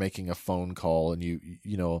when you're making a phone call and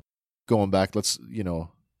you know going back,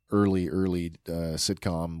 early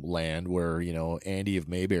sitcom land where Andy of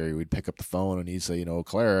Mayberry would pick up the phone and he'd say,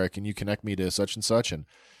 Clara, can you connect me to such and such, and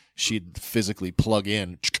she'd physically plug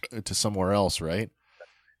in to somewhere else, right?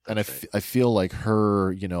 And I feel like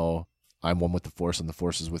her, I'm one with the Force and the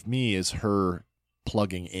Force is with me, is her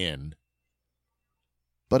plugging in.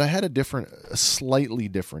 But I had a slightly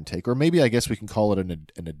different take, or maybe I guess we can call it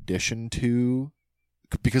an addition to,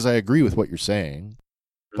 because I agree with what you're saying.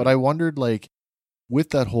 But I wondered, like,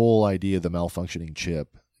 with that whole idea of the malfunctioning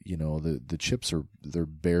chip, the chips they're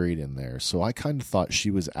buried in there. So I kind of thought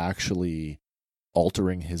she was actually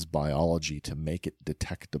altering his biology to make it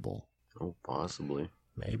detectable. Oh, possibly.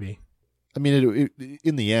 Maybe. I mean,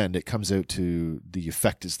 in the end, it comes out to the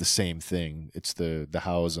effect is the same thing. It's the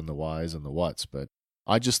hows and the whys and the whats. But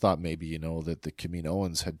I just thought maybe, that the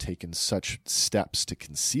Kaminoans had taken such steps to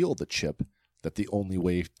conceal the chip that the only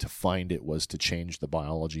way to find it was to change the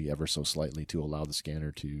biology ever so slightly to allow the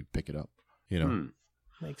scanner to pick it up.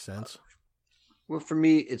 Makes sense. Well, for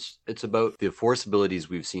me, it's about the Force abilities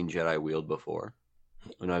we've seen Jedi wield before.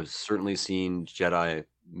 And I've certainly seen Jedi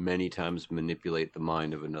many times manipulate the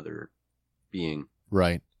mind of another being.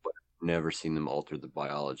 Right. But I've never seen them alter the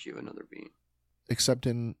biology of another being. Except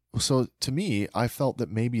so to me, I felt that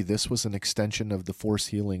maybe this was an extension of the Force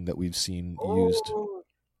healing that we've seen used.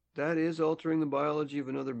 That is altering the biology of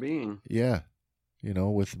another being. Yeah.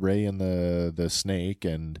 With Rey and the snake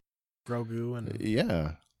and Grogu and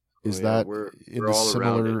that we're in the all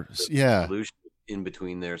similar solution in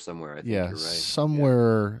between there somewhere, I think you're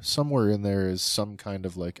right. Somewhere in there is some kind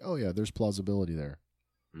of like, oh yeah, there's plausibility there.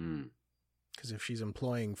 Because if she's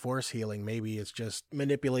employing Force healing, maybe it's just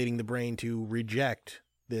manipulating the brain to reject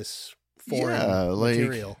this foreign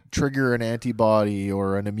material. Trigger an antibody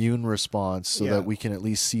or an immune response so that we can at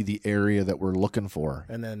least see the area that we're looking for.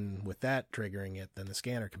 And then with that triggering it, then the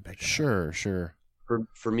scanner can pick it up. Sure.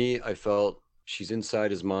 For me, I felt she's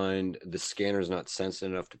inside his mind. The scanner's not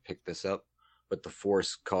sensitive enough to pick this up, but the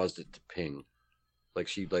Force caused it to ping. Like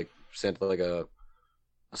she sent like a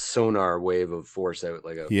sonar wave of Force out,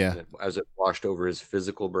 as it washed over his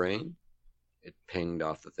physical brain, it pinged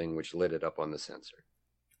off the thing, which lit it up on the sensor.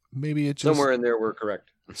 Maybe it just somewhere in there we're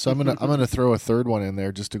correct. So I'm gonna throw a third one in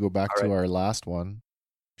there just to go back to our last one.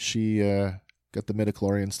 She got the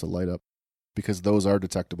midichlorians to light up because those are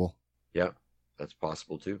detectable. Yeah, that's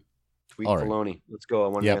possible too. Tweet All right. Filoni. Let's go. I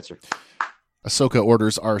want an answer. Ahsoka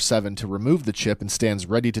orders R7 to remove the chip and stands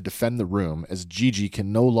ready to defend the room as Gigi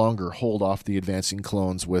can no longer hold off the advancing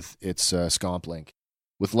clones with its scomp link.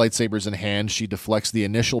 With lightsabers in hand, she deflects the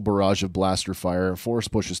initial barrage of blaster fire and force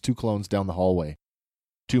pushes 2 clones down the hallway.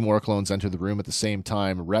 2 more clones enter the room at the same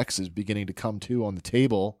time. Rex is beginning to come to on the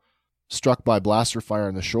table. Struck by blaster fire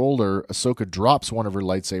in the shoulder, Ahsoka drops one of her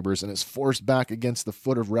lightsabers and is forced back against the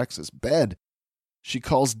foot of Rex's bed. She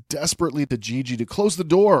calls desperately to Gigi to close the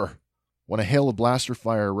door. When a hail of blaster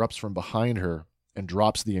fire erupts from behind her and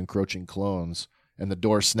drops the encroaching clones, and the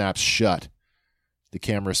door snaps shut. The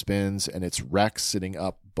camera spins, and it's Rex sitting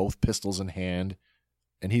up, both pistols in hand,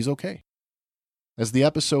 and he's okay. As the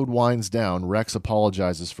episode winds down, Rex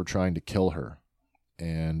apologizes for trying to kill her.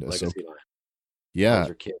 And Ahsoka, yeah,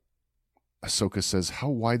 Ahsoka says, "How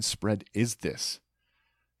widespread is this?"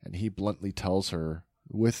 And he bluntly tells her,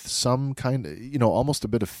 with some kind of, almost a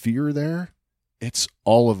bit of fear there, "It's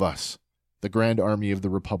all of us. The Grand Army of the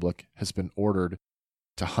Republic has been ordered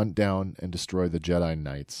to hunt down and destroy the Jedi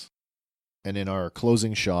Knights." And in our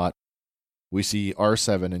closing shot, we see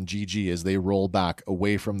R7 and GG as they roll back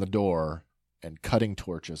away from the door, and cutting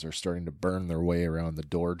torches are starting to burn their way around the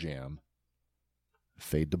door jamb.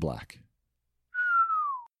 Fade to black.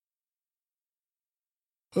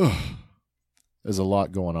 There's a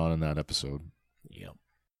lot going on in that episode. Yep.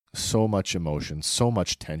 So much emotion, so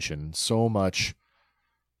much tension, so much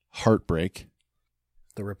heartbreak.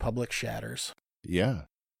 The Republic shatters. Yeah.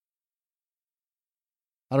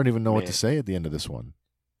 I don't even know what to say at the end of this one.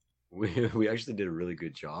 We actually did a really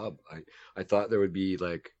good job. I thought there would be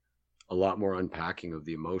like a lot more unpacking of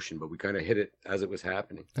the emotion, but we kind of hit it as it was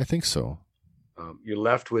happening. I think so. You're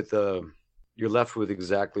left with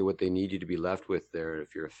exactly what they need you to be left with there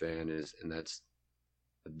if you're a fan,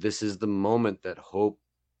 this is the moment that hope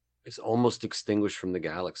is almost extinguished from the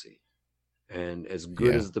galaxy. And as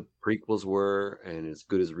good as the prequels were, and as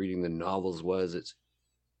good as reading the novels was,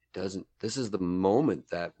 this is the moment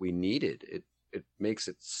that we needed. It makes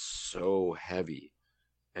it so heavy.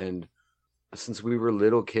 And since we were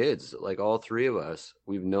little kids, like all 3 of us,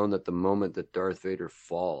 we've known that the moment that Darth Vader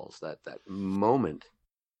falls, that moment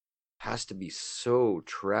has to be so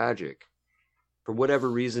tragic. For whatever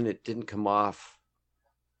reason, it didn't come off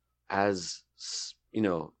as,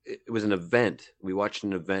 it was an event. We watched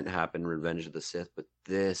an event happen, Revenge of the Sith, but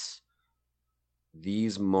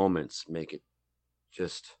these moments make it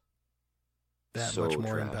just that so much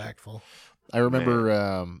more tragic. impactful. I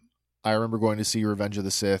remember going to see Revenge of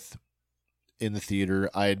the Sith in the theater.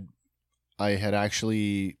 I had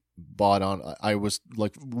actually bought on. I was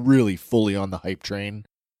like really fully on the hype train.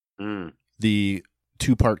 The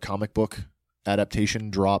 2-part comic book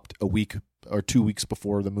adaptation dropped a week or 2 weeks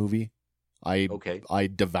before the movie. I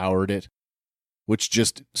devoured it, which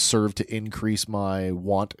just served to increase my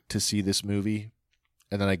want to see this movie.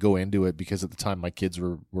 And then I go into it because at the time my kids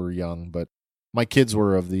were young, but my kids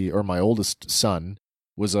were my oldest son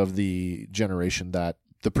was of the generation that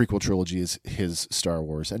the prequel trilogy is his Star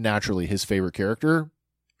Wars, and naturally his favorite character,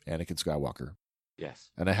 Anakin Skywalker.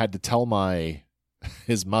 Yes. And I had to tell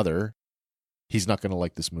his mother, he's not going to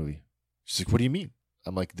like this movie. She's like, "What do you mean?"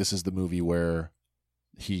 I'm like, "This is the movie where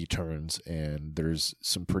he turns and there's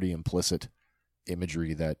some pretty implicit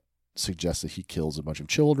imagery that suggests that he kills a bunch of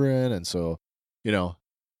children." And so,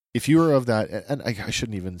 if you were of that, and I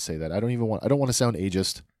shouldn't even say that. I don't want to sound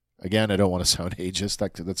ageist. Again, I don't want to sound ageist.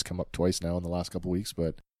 That's come up twice now in the last couple of weeks.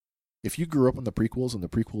 But if you grew up on the prequels and the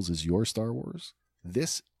prequels is your Star Wars,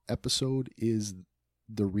 this episode is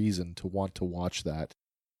the reason to want to watch that.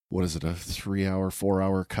 What is it, a 3-hour,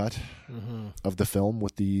 4-hour cut of the film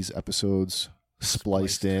with these episodes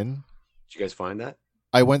spliced in? Did you guys find that?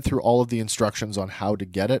 I went through all of the instructions on how to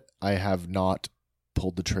get it. I have not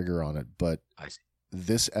pulled the trigger on it, but I see.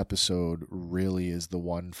 This episode really is the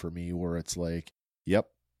one for me where it's like, yep,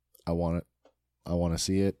 I want it. I want to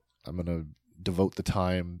see it. I'm going to devote the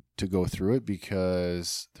time to go through it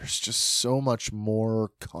because there's just so much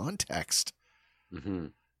more context. Mm-hmm.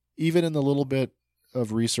 Even in the little bit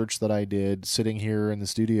of research that I did sitting here in the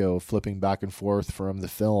studio, flipping back and forth from the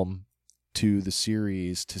film to the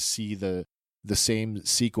series to see the same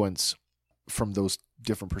sequence from those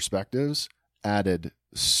different perspectives added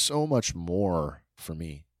so much more for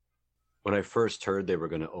me. When I first heard they were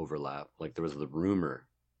going to overlap, like there was the rumor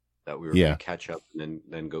that we were going to catch up and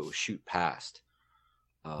then go shoot past.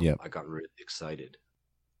 I got really excited.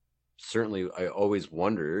 Certainly, I always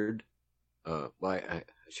wondered. I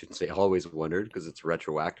shouldn't say always wondered because it's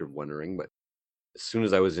retroactive wondering. But as soon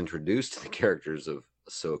as I was introduced to the characters of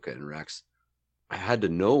Ahsoka and Rex, I had to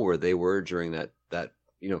know where they were during that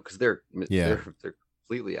because they're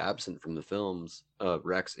completely absent from the films.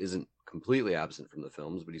 Rex isn't completely absent from the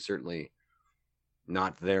films, but he's certainly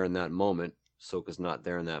not there in that moment. Ahsoka's not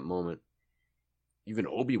there in that moment. Even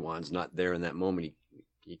Obi-Wan's not there in that moment.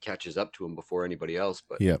 He catches up to him before anybody else.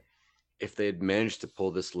 But if they had managed to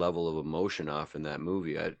pull this level of emotion off in that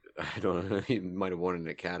movie, I don't know, he might have won an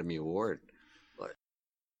Academy Award. But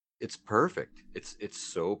it's perfect. It's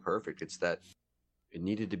so perfect. It's that it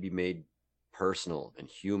needed to be made personal and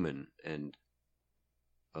human, and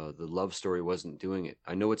the love story wasn't doing it.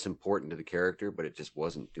 I know it's important to the character, but it just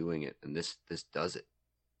wasn't doing it. And this does it.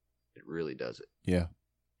 It really does it. Yeah.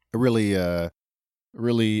 I really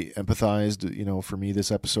empathized, for me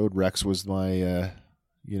this episode. Rex was my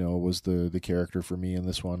was the character for me in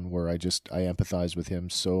this one, where I empathized with him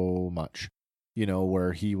so much.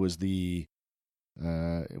 Where he was we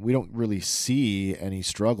don't really see any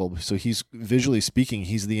struggle. So he's, visually speaking,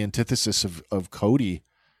 he's the antithesis of Cody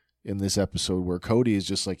in this episode, where Cody is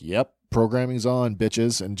just like, yep, programming's on,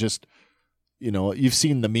 bitches. And just, you've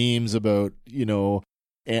seen the memes about,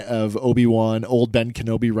 of Obi-Wan, old Ben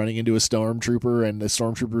Kenobi running into a stormtrooper, and the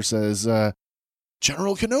stormtrooper says,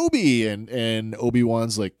 General Kenobi, and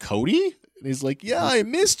Obi-Wan's like, Cody? And he's like, yeah, I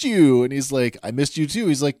missed you. And he's like, I missed you too.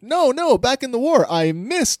 He's like, no, back in the war, I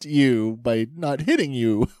missed you by not hitting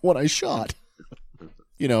you when I shot.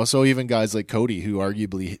 So even guys like Cody, who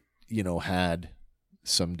arguably, had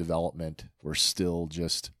some development, were still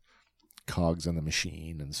just cogs in the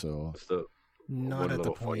machine. And so not one at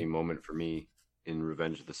little the funny point. moment for me in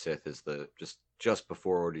Revenge of the Sith is just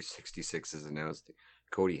before Order 66 is announced,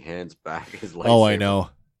 Cody hands back his lightsaber. Oh, I know.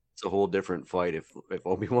 It's a whole different fight if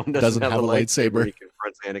Obi-Wan doesn't have a lightsaber. He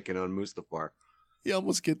confronts Anakin on Mustafar. You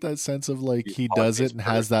almost get that sense of like he does it and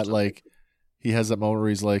has that like he has that moment where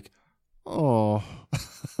he's like, oh,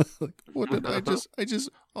 like, what did I just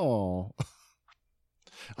oh,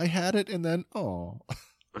 I had it and then oh.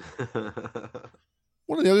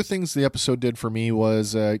 One of the other things the episode did for me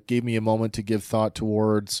was gave me a moment to give thought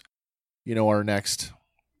towards, our next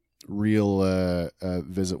real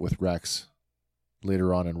visit with Rex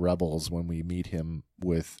later on in Rebels, when we meet him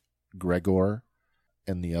with Gregor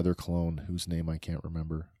and the other clone whose name I can't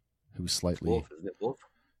remember, who's slightly... Wolf, isn't it Wolf?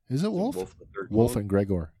 Is it Wolf? Wolf, the third Wolf clone? and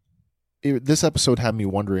Gregor. This episode had me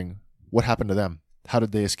wondering, what happened to them? How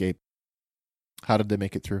did they escape? How did they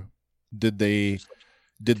make it through? Did they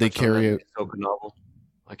carry out... Ahsoka novel?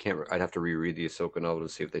 I'd have to reread the Ahsoka novel to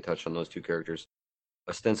see if they touch on those two characters.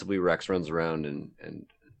 Ostensibly, Rex runs around and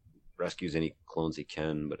rescues any clones he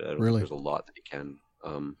can, but I don't think there's a lot that he can.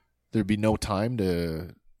 There'd be no time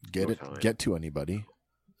to get to anybody.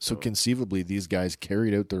 So conceivably, these guys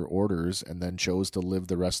carried out their orders and then chose to live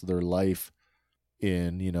the rest of their life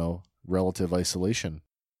in, relative isolation.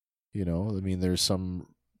 There's some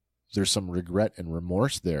regret and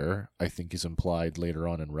remorse there, I think, is implied later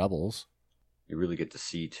on in Rebels. You really get to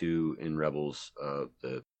see, too, in Rebels,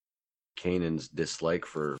 the Kanan's dislike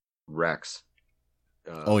for Rex.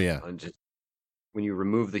 When you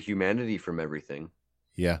remove the humanity from everything,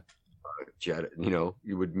 you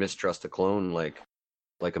would mistrust a clone like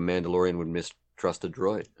a Mandalorian would mistrust a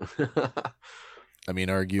droid.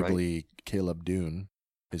 Arguably, right? Caleb Dune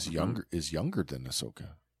is younger than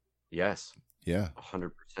Ahsoka. Yes. Yeah.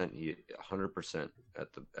 100%. 100%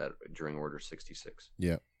 during Order 66.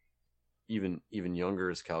 Yeah. Even younger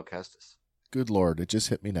is Cal Kestis. Good Lord, it just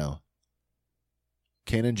hit me now.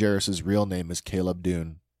 Kanan Jarrus's real name is Caleb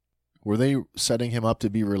Dune. Were they setting him up to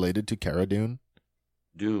be related to Cara Dune?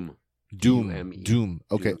 Doom. Doom. Okay, Doom.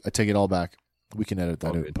 I take it all back. We can edit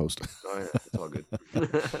that out in post. Oh, yeah, it's all good.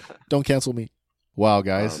 Don't cancel me. Wow,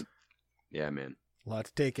 guys. Yeah, man. A lot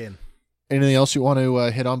to take in. Anything else you want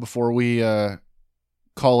to hit on before we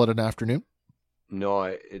call it an afternoon?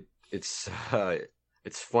 No, it's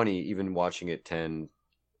funny, even watching it 10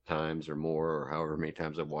 times or more, or however many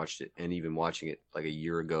times I've watched it, and even watching it like a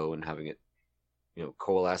year ago and having it,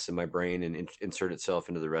 coalesce in my brain and insert itself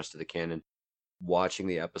into the rest of the canon. Watching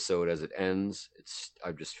the episode as it ends,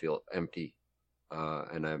 I just feel empty,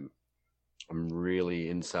 and I'm really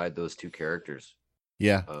inside those two characters.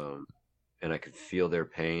 Yeah. And I could feel their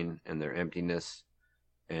pain and their emptiness,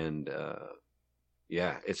 and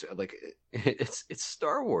it's like it's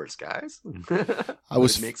Star Wars, guys. I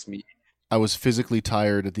was physically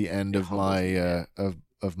tired at the end of my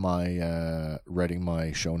writing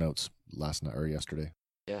my show notes last night or yesterday.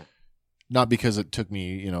 Yeah. Not because it took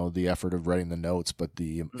me, the effort of writing the notes, but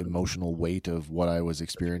the emotional weight of what I was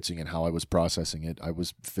experiencing and how I was processing it. I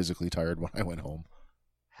was physically tired when I went home.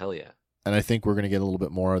 Hell yeah. And I think we're going to get a little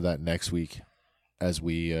bit more of that next week as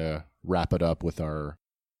we wrap it up with our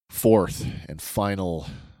fourth and final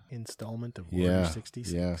installment of Order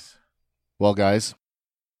 66. Yeah. Well, guys,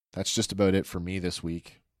 that's just about it for me this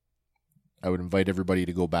week. I would invite everybody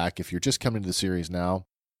to go back. If you're just coming to the series now,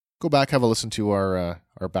 go back, have a listen to our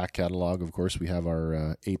back catalog. Of course, we have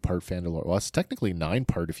our 8-part Fandalorian. Well, it's technically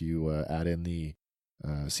 9-part if you add in the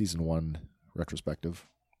Season 1 retrospective.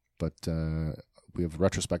 But we have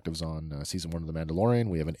retrospectives on Season 1 of The Mandalorian.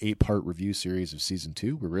 We have an 8-part review series of Season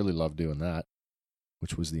 2. We really love doing that,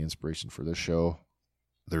 which was the inspiration for this show.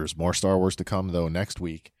 There's more Star Wars to come, though, next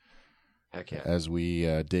week. Heck yeah. As we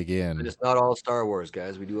dig in. And it's not all Star Wars,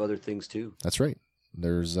 guys. We do other things too. That's right.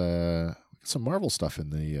 There's some Marvel stuff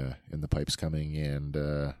in the pipes coming, and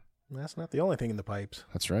that's not the only thing in the pipes.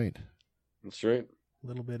 That's right. That's right. A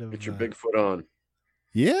little bit of get your Bigfoot on.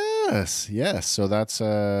 Yes. So that's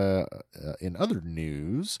in other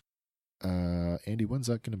news. Andy, when's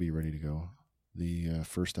that going to be ready to go? The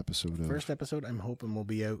first episode. First episode, I'm hoping will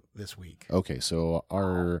be out this week. Okay, so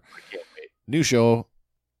our new show,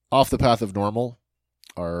 Off the Path of Normal,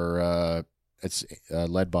 it's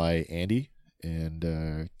led by Andy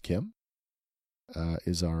and Kim.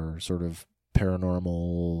 Is our sort of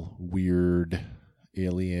paranormal, weird,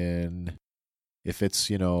 alien. If it's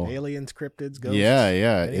aliens, cryptids, ghosts.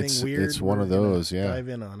 Yeah. It's weird, it's one of those. Yeah, dive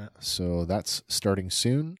in on it. So that's starting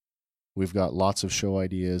soon. We've got lots of show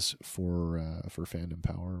ideas for Fandom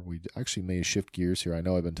Power. We actually may shift gears here. I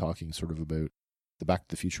know I've been talking sort of about the Back to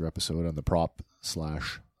the Future episode and the prop /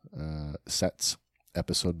 sets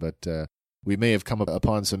episode, but we may have come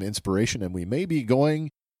upon some inspiration, and we may be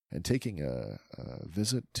going and taking a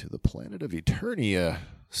visit to the planet of Eternia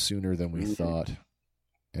sooner than we thought.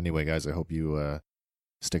 Anyway, guys, I hope you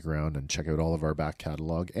stick around and check out all of our back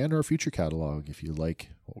catalog and our future catalog. If you like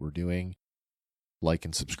what we're doing, like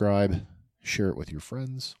and subscribe, share it with your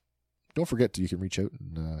friends. Don't forget you can reach out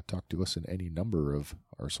and talk to us in any number of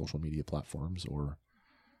our social media platforms or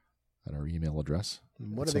at our email address.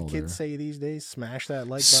 What do the kids say these days? Smash that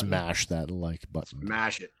like button. Smash that like button.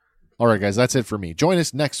 Smash it. All right, guys, that's it for me. Join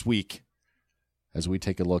us next week as we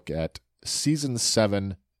take a look at Season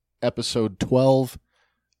 7, Episode 12,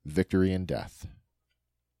 Victory and Death.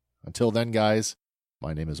 Until then, guys,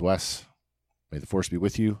 my name is Wes. May the Force be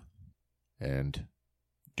with you, and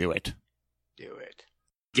do it. Do it.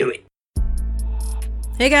 Do it.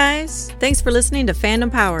 Hey guys, thanks for listening to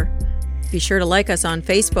Fandom Power. Be sure to like us on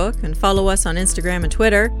Facebook and follow us on Instagram and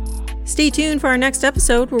Twitter. Stay tuned for our next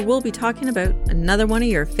episode where we'll be talking about another one of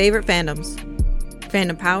your favorite fandoms.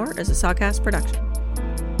 Fandom Power is a Sawcast production.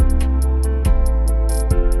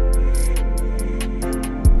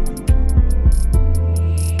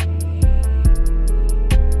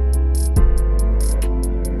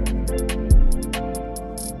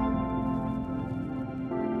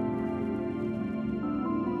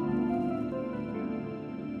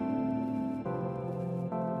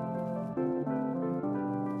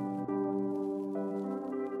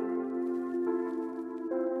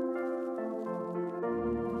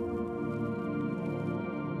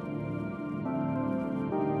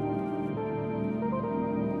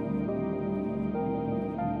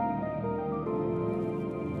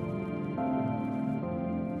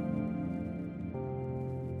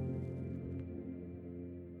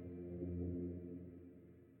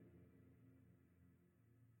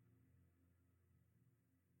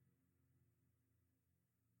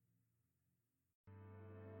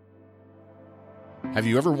 Have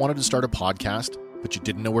you ever wanted to start a podcast, but you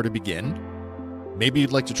didn't know where to begin? Maybe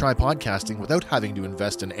you'd like to try podcasting without having to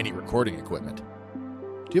invest in any recording equipment.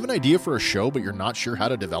 Do you have an idea for a show, but you're not sure how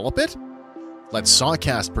to develop it? Let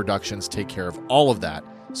Sawcast Productions take care of all of that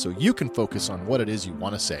so you can focus on what it is you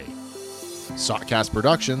want to say. Sawcast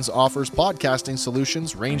Productions offers podcasting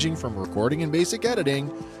solutions ranging from recording and basic editing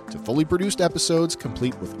to fully produced episodes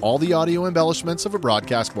complete with all the audio embellishments of a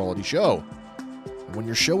broadcast quality show. And when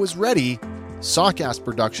your show is ready, Sawcast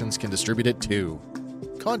Productions can distribute it too.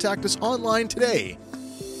 Contact us online today.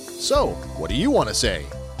 So, what do you want to say?